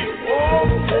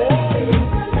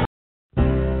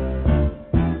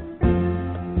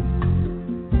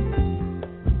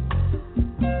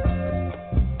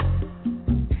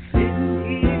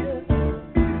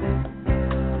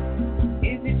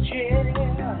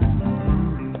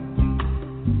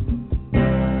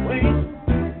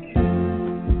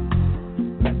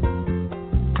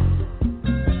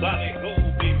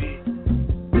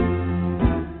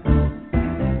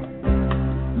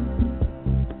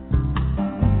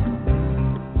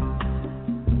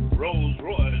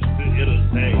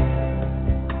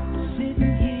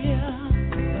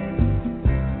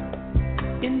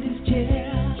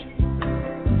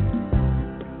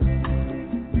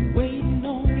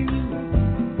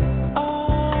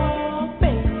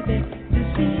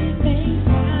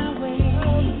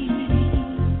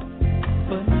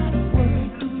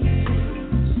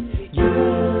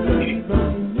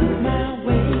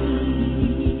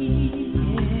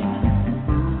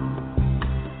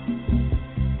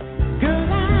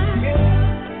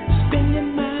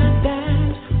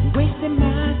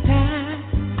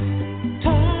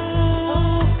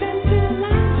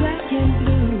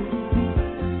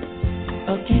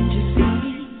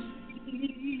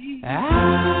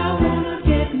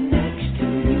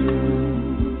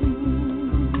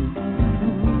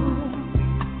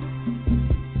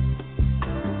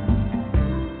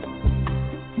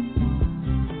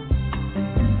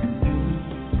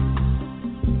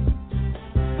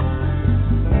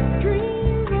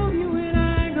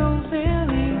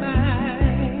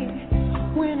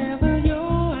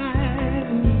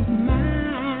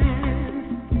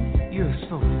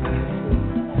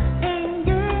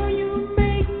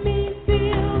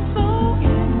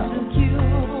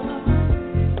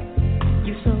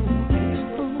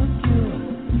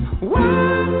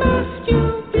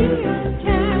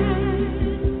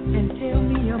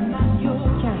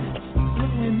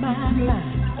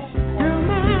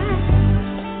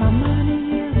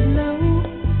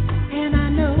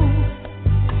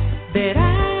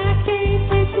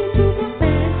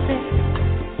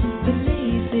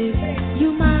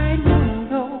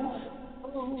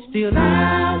 Still, I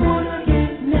wanna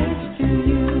get next to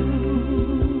you.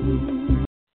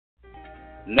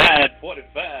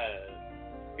 9:45.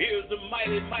 Here's the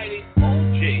mighty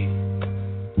OJ.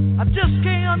 I just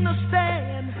can't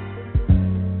understand.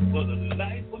 For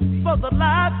the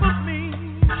life of me.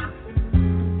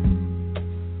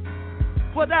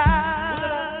 What I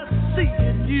see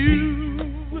in you.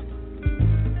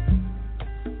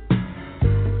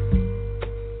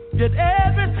 Yet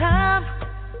every time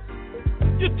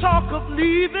you talk of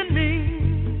leaving me,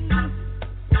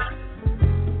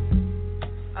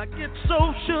 I get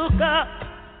so shook up,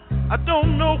 I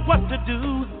don't know what to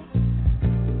do.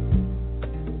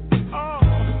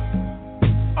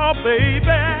 Oh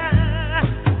baby,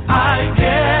 I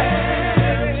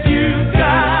guess you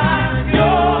got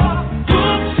your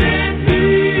hooks in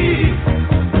me.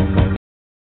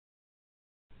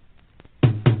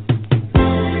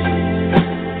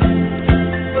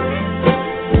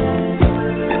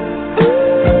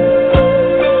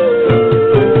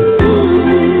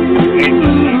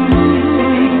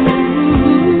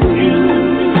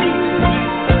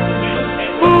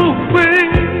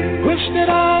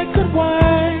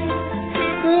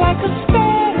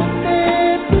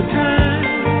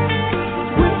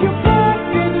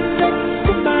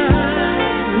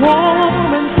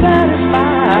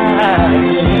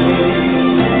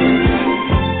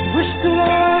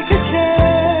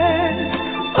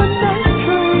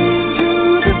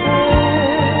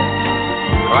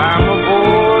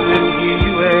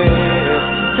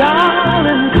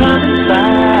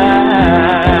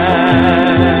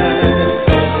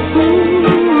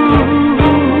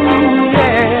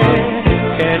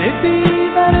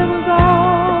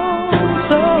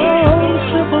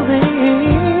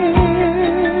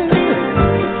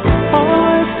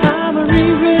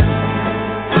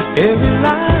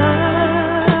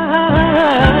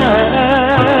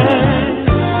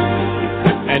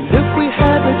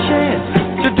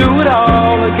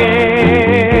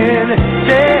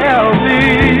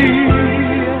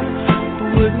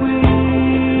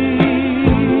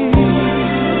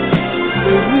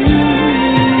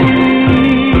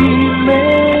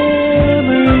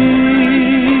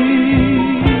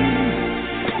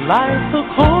 light the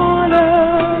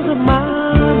corners of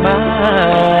my mind.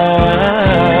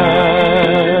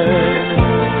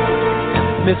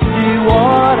 Misty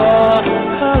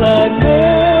water-colored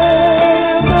memories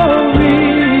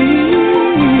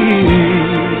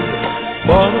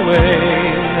for the way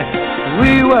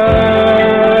we were.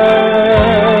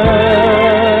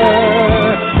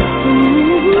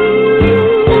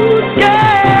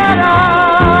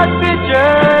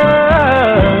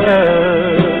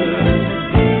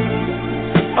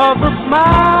 Of the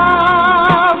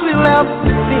smiles we left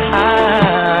behind,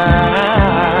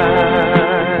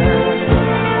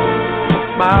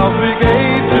 smiles we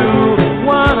gave to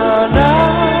one another,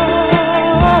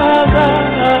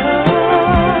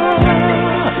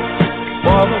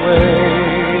 for the way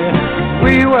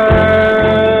we were.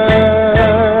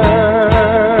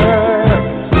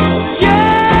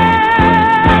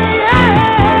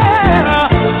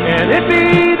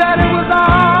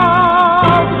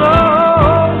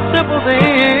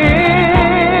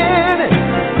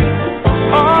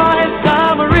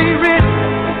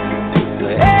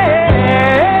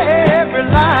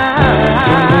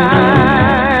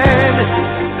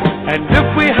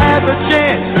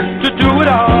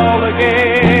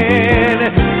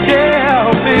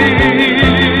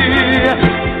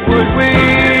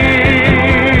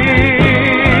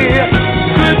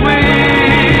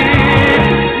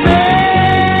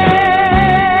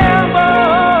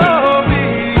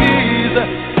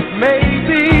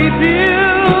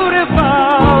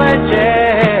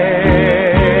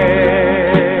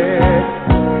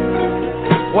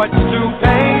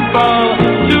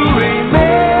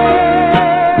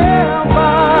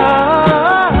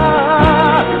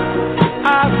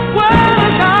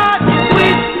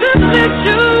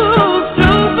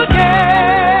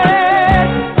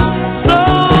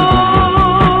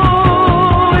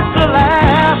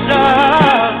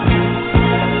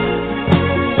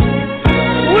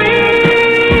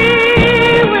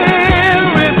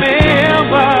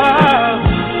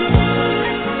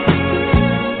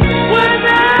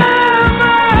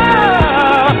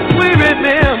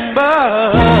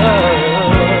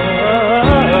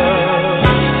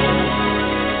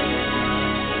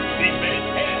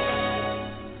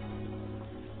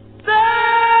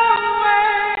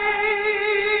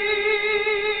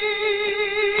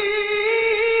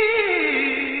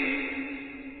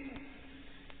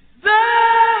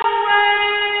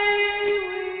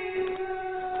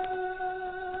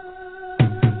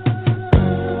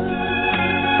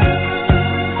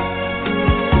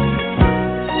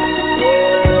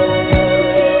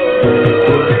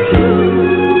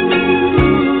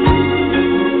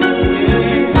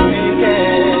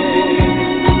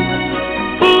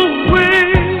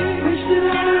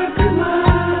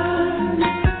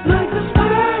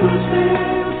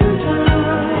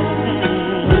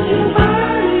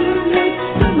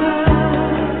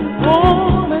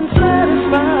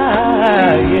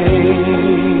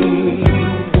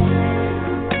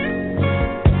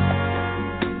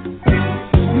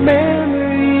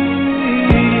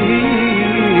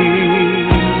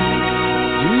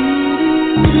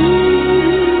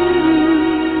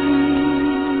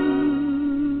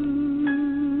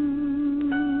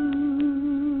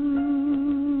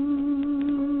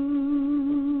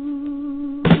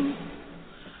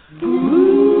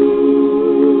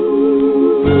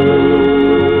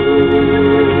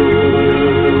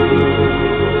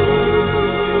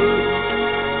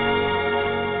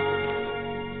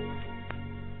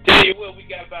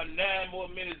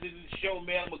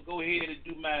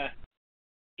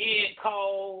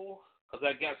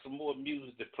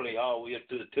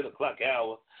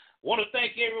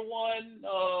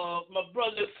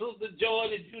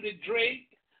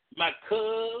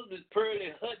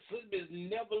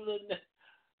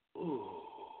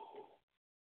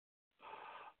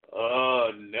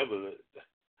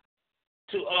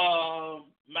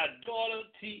 My daughter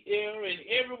Tierra and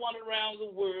everyone around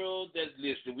the world that's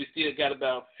listening. We still got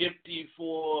about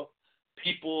 54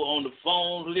 people on the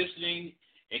phone listening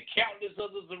and countless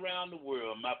others around the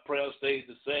world. My prayer stays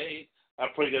the same. I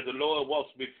pray that the Lord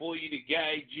walks before you to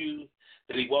guide you,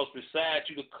 that he walks beside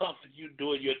you to comfort you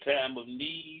during your time of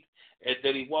need, and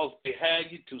that he walks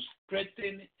behind you to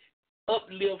strengthen,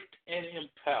 uplift, and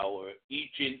empower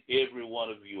each and every one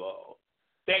of you all.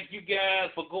 Thank you guys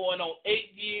for going on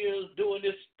 8 years doing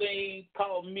this thing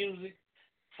called music.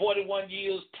 41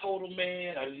 years total,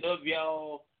 man. I love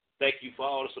y'all. Thank you for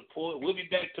all the support. We'll be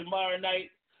back tomorrow night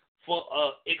for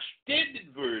an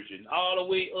extended version all the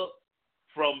way up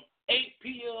from 8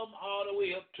 p.m. all the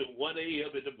way up to 1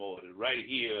 a.m. in the morning right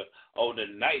here on the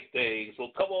night thing. So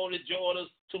come on and join us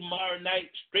tomorrow night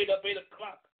straight up 8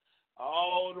 o'clock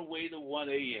all all the way to 1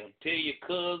 a.m. Tell your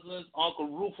cousins, Uncle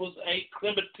Rufus, Aunt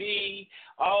Clementine,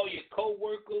 all your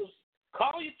co-workers.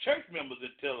 Call your church members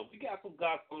and tell them we got some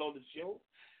gospel on the show.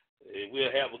 And we'll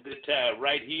have a good time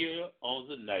right here on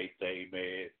the night thing,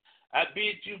 man. I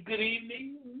bid you good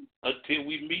evening until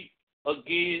we meet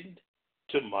again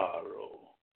tomorrow.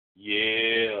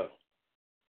 Yeah.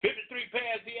 53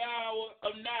 past the hour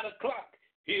of 9 o'clock.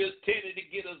 Here's Teddy to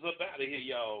get us up out of here,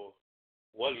 y'all.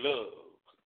 One love.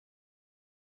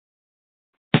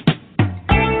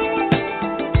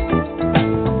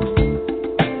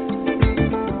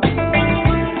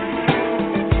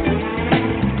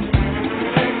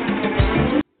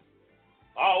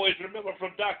 Always remember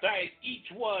from Dr. Ice,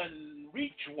 each one,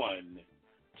 reach one,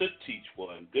 to teach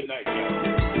one. Good night, y'all.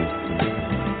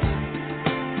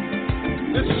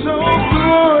 It's so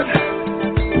good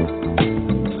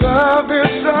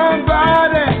loving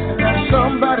somebody, and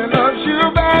somebody loves you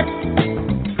back.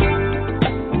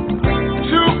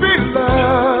 To be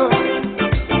loved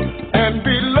and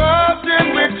be loved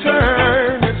in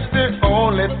return, it's the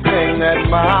only thing that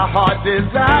my heart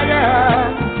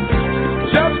desires.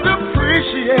 Just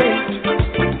appreciate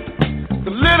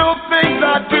the little things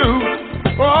I do.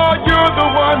 Oh, you're the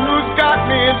one who's got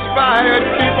me inspired.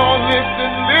 Keep on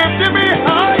lifting me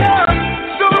higher.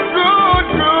 So good,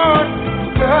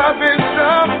 loving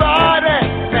somebody,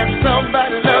 and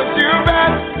somebody loves you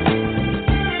back.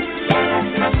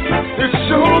 It's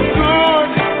so good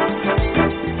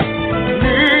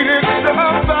needing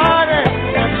somebody,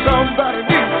 and somebody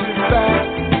needs you back.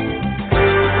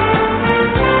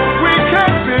 We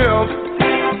can build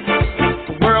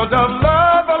a world of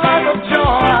love, a life of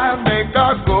joy, make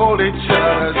our goal each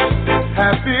other's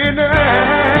happiness.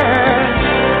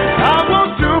 I will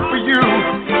do for you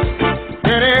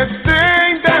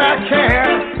anything that I can.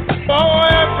 Oh,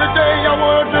 every day I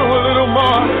want to do a little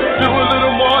more,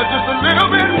 just a little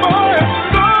bit more. It's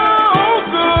so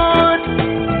good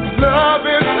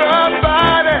loving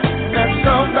somebody, and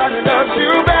somebody loves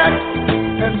you back,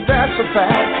 and that's a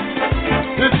fact.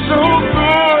 It's so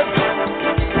good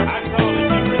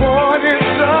wanting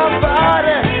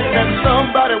somebody, and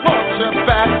somebody wants you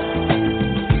back.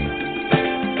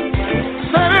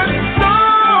 Said it's so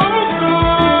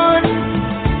good.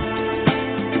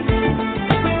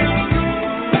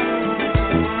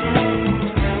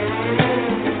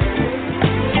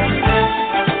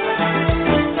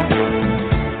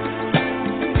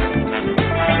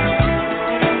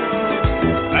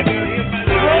 I can hear my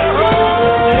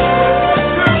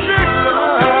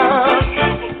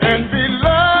And be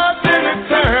loved in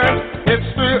return. It's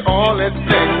the only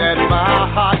thing that my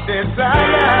heart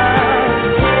desires.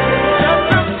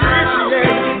 Just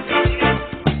appreciate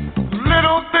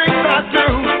little things I do.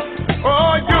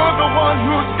 Oh, you're the one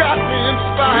who's got me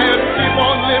inspired. Keep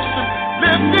on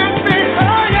lifting me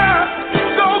higher.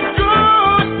 So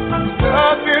good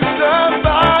loving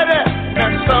somebody,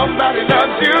 and somebody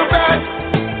loves you back,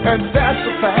 and that's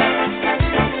a fact.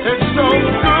 It's so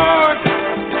good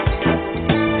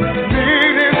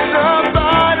needing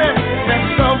somebody, and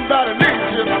somebody needs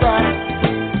you back.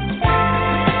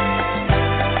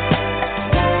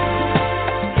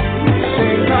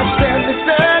 See, now standing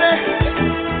steady,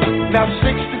 now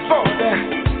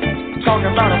 60-40,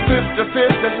 talking about a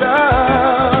 50-50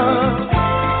 love.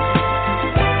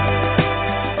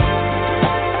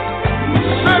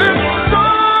 Said it's so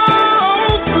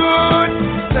good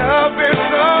loving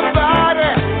somebody,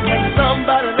 and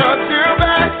somebody loves you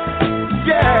back.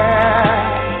 Yeah.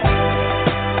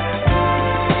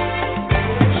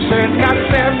 Said not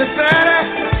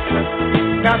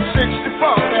 70-30, not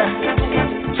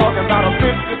 60-40, talking about a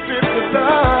 50-50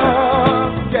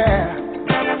 love. Yeah.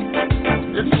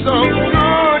 It's so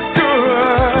good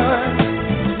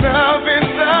loving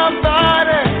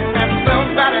somebody, and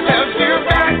somebody loves you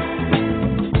back.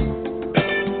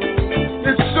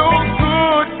 It's so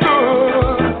good.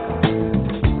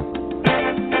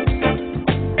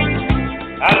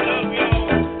 I love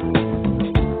y'all.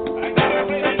 I gotta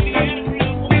play that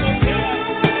Leandria one more time.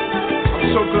 I'm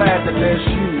so glad that there's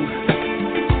you.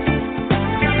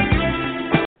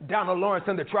 Donald Lawrence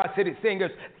and the Tri-City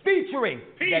Singers featuring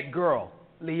that girl,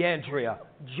 Leandria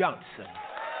Johnson.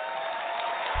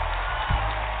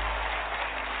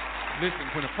 Listen,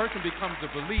 when a person becomes a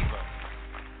believer,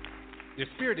 their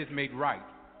spirit is made right.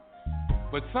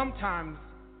 But sometimes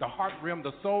the heart realm,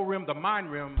 the soul realm, the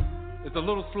mind realm is a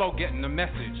little slow getting the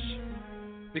message,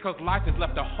 because life has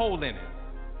left a hole in it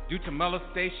due to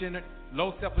molestation,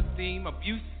 low self-esteem,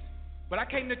 abuse. But I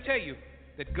came to tell you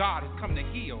that God has come to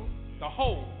heal the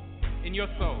hole in your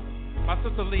soul. My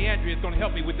sister Leandria is going to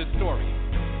help me with this story.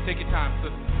 Take your time,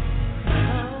 sister.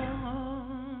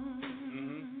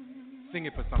 Sing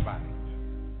it for somebody.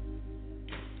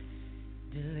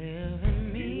 Deliver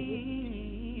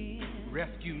me.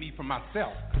 Rescue me from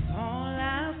myself. 'Cause all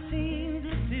I seem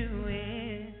to do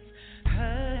is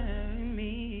hurt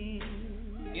me.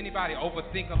 Anybody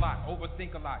overthink a lot,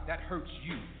 that hurts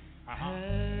you. That's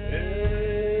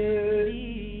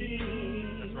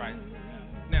right.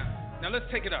 Now let's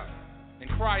take it up and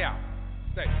cry out.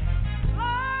 Say.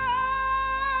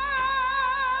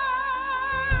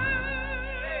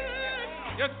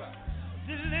 Yes, sir.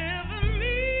 Deliver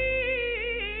me.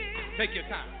 Take your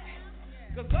time.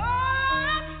 'Cause all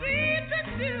I seem to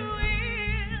do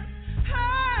is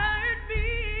hurt me.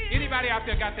 Anybody out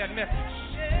there got that message?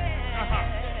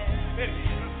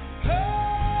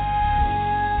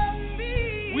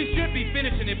 We should be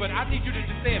finishing it, but I need you to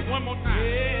just say it one more time.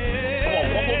 Come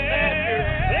on, one more time here.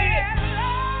 Say it.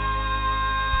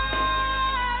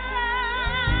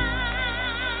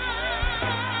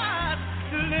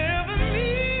 Deliver me.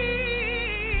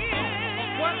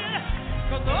 What?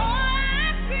 'Cause all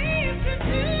I seem to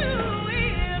do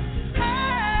is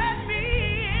hurt me.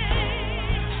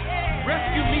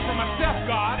 Rescue me from myself,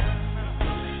 God.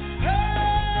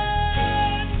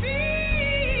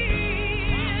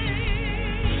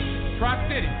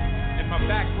 Tri-City in my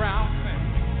background.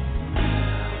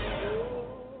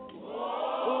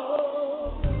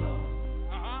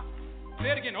 Say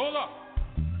it again. Hold up.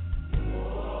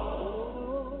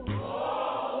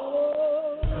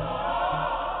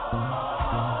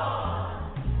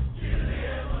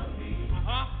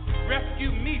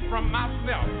 Rescue me from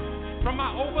myself, from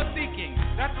my overthinking.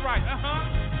 That's right.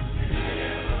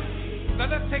 Now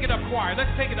let's take it up, choir.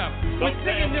 Let's take it up. We're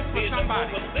singing this for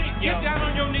somebody. Get down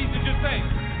on your knees and just say,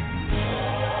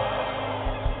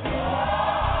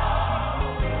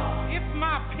 if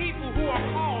my people who are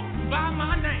called by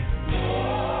my name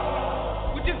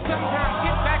would just sometimes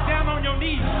get back down on your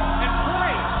knees and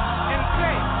pray and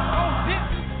say, oh, this.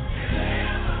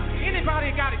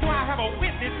 Anybody got it? Do I have a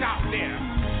witness out there?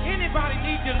 Anybody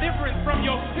need deliverance from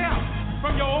yourself,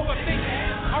 from your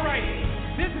overthinking? All right,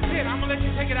 this is it. I'm going to let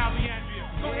you take it out, Leandria.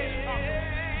 Go ahead and talk.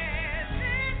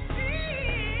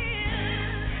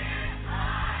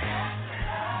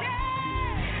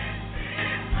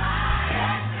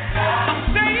 I'm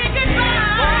saying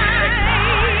goodbye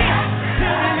to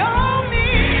the old me.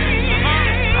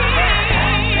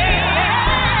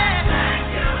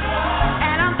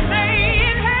 And I'm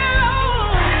saying hello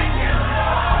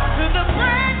to the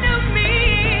brand new me.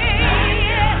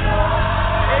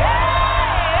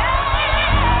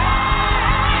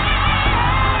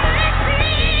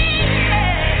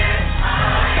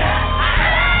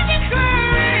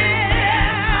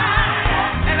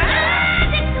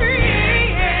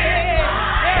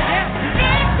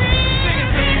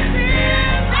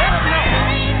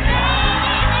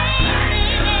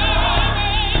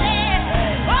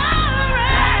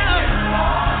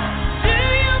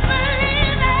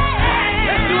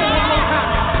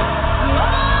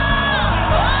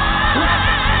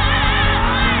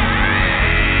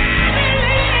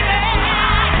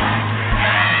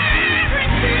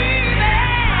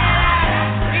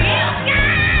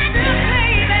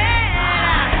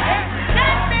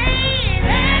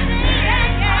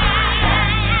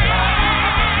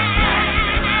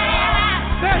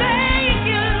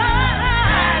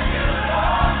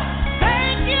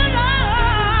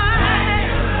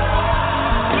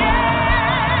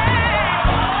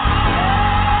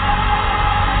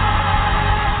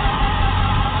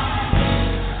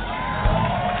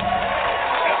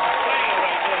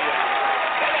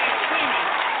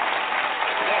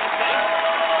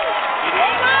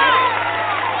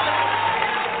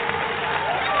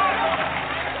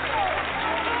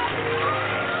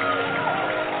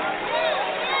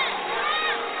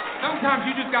 Sometimes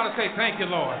you just got to say, thank you,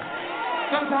 Lord.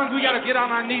 Sometimes we got to get on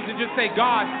our knees and just say,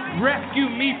 God, rescue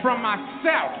me from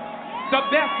myself. The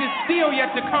best is still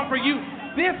yet to come for you.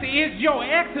 This is your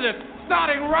exodus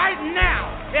starting right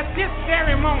now at this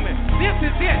very moment. This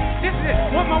is it. This is it.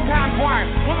 One more time, choir.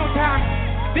 One more time.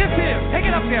 This is. Take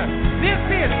it up there. This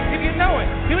is. If you know it.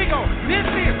 Here we go. This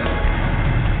is.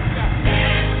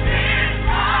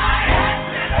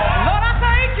 Lord, I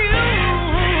thank you.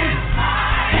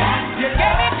 You gave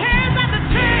me chance after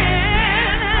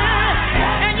chance,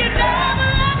 and you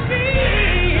never left me.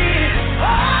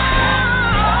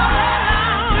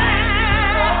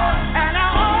 And I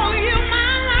owe you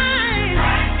my life.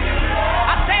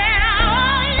 I say I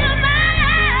owe you my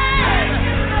life.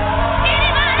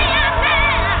 Anybody out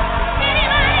there?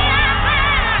 Anybody out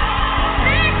there?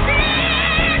 This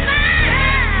is my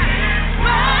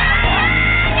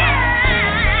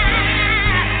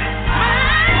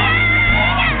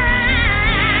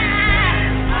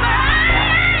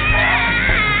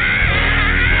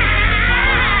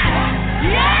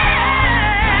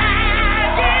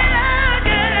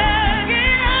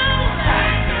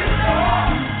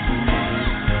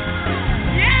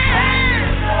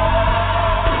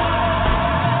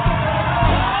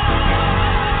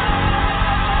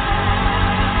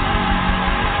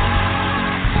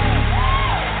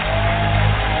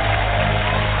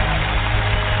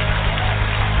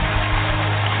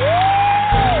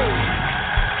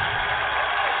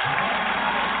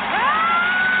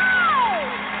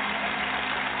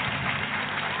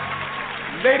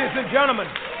and gentlemen,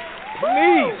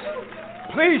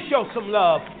 please show some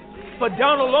love for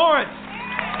Donald Lawrence,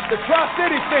 the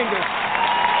Tri-City Singers,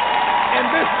 and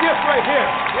this gift right here,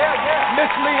 Miss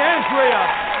Leandria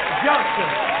Johnson.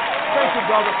 Thank you,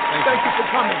 brother. Thank you for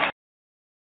coming.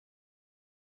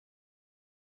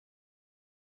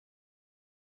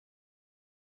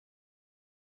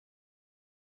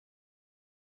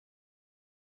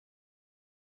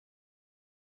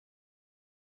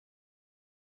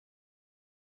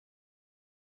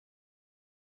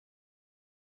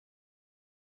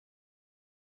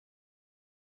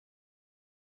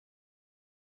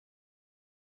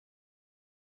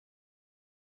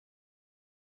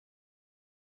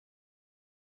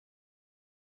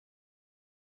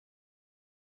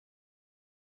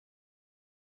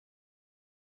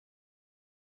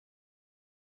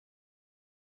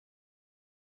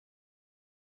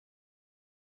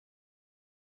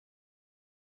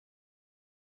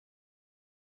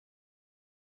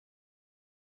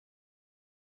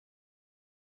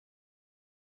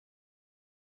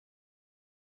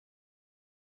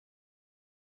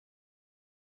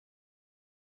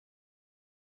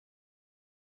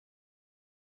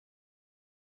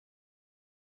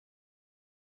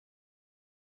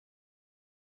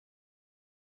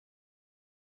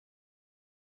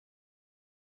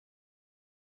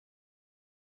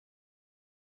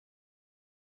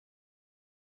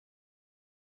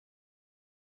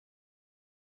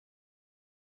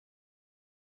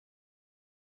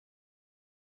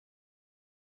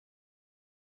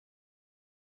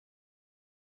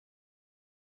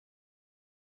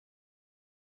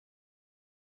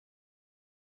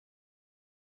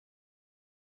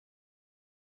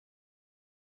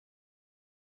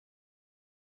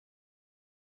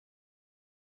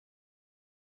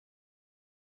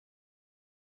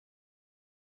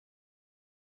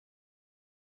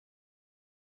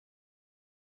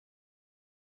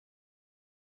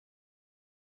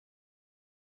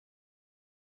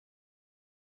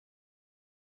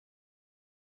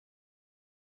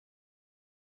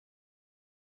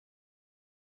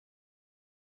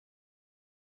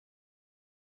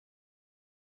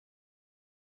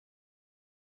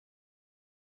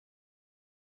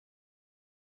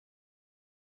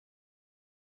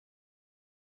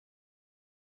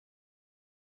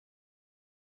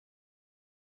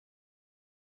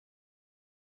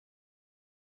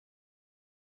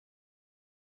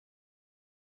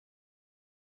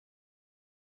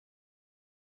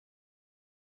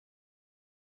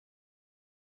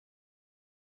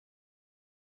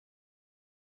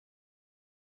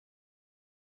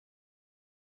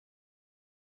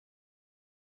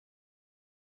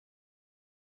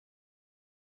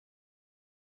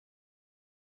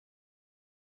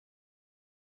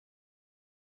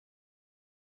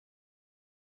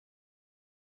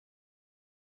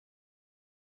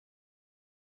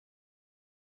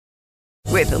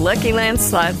 With the Lucky Land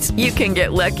Slots, you can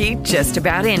get lucky just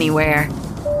about anywhere.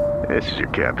 This is your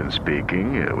captain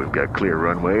speaking. We've got clear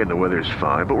runway and the weather's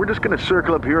fine, but we're just going to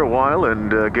circle up here a while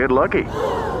and get lucky.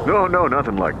 No,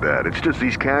 nothing like that. It's just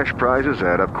these cash prizes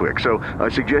add up quick. So I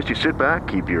suggest you sit back,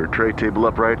 keep your tray table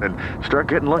upright, and start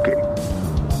getting lucky.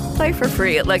 Play for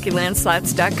free at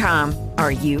LuckyLandSlots.com.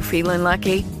 Are you feeling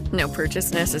lucky? No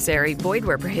purchase necessary. Void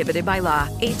where prohibited by law.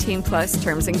 18+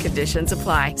 terms and conditions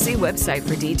apply. See website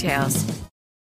for details.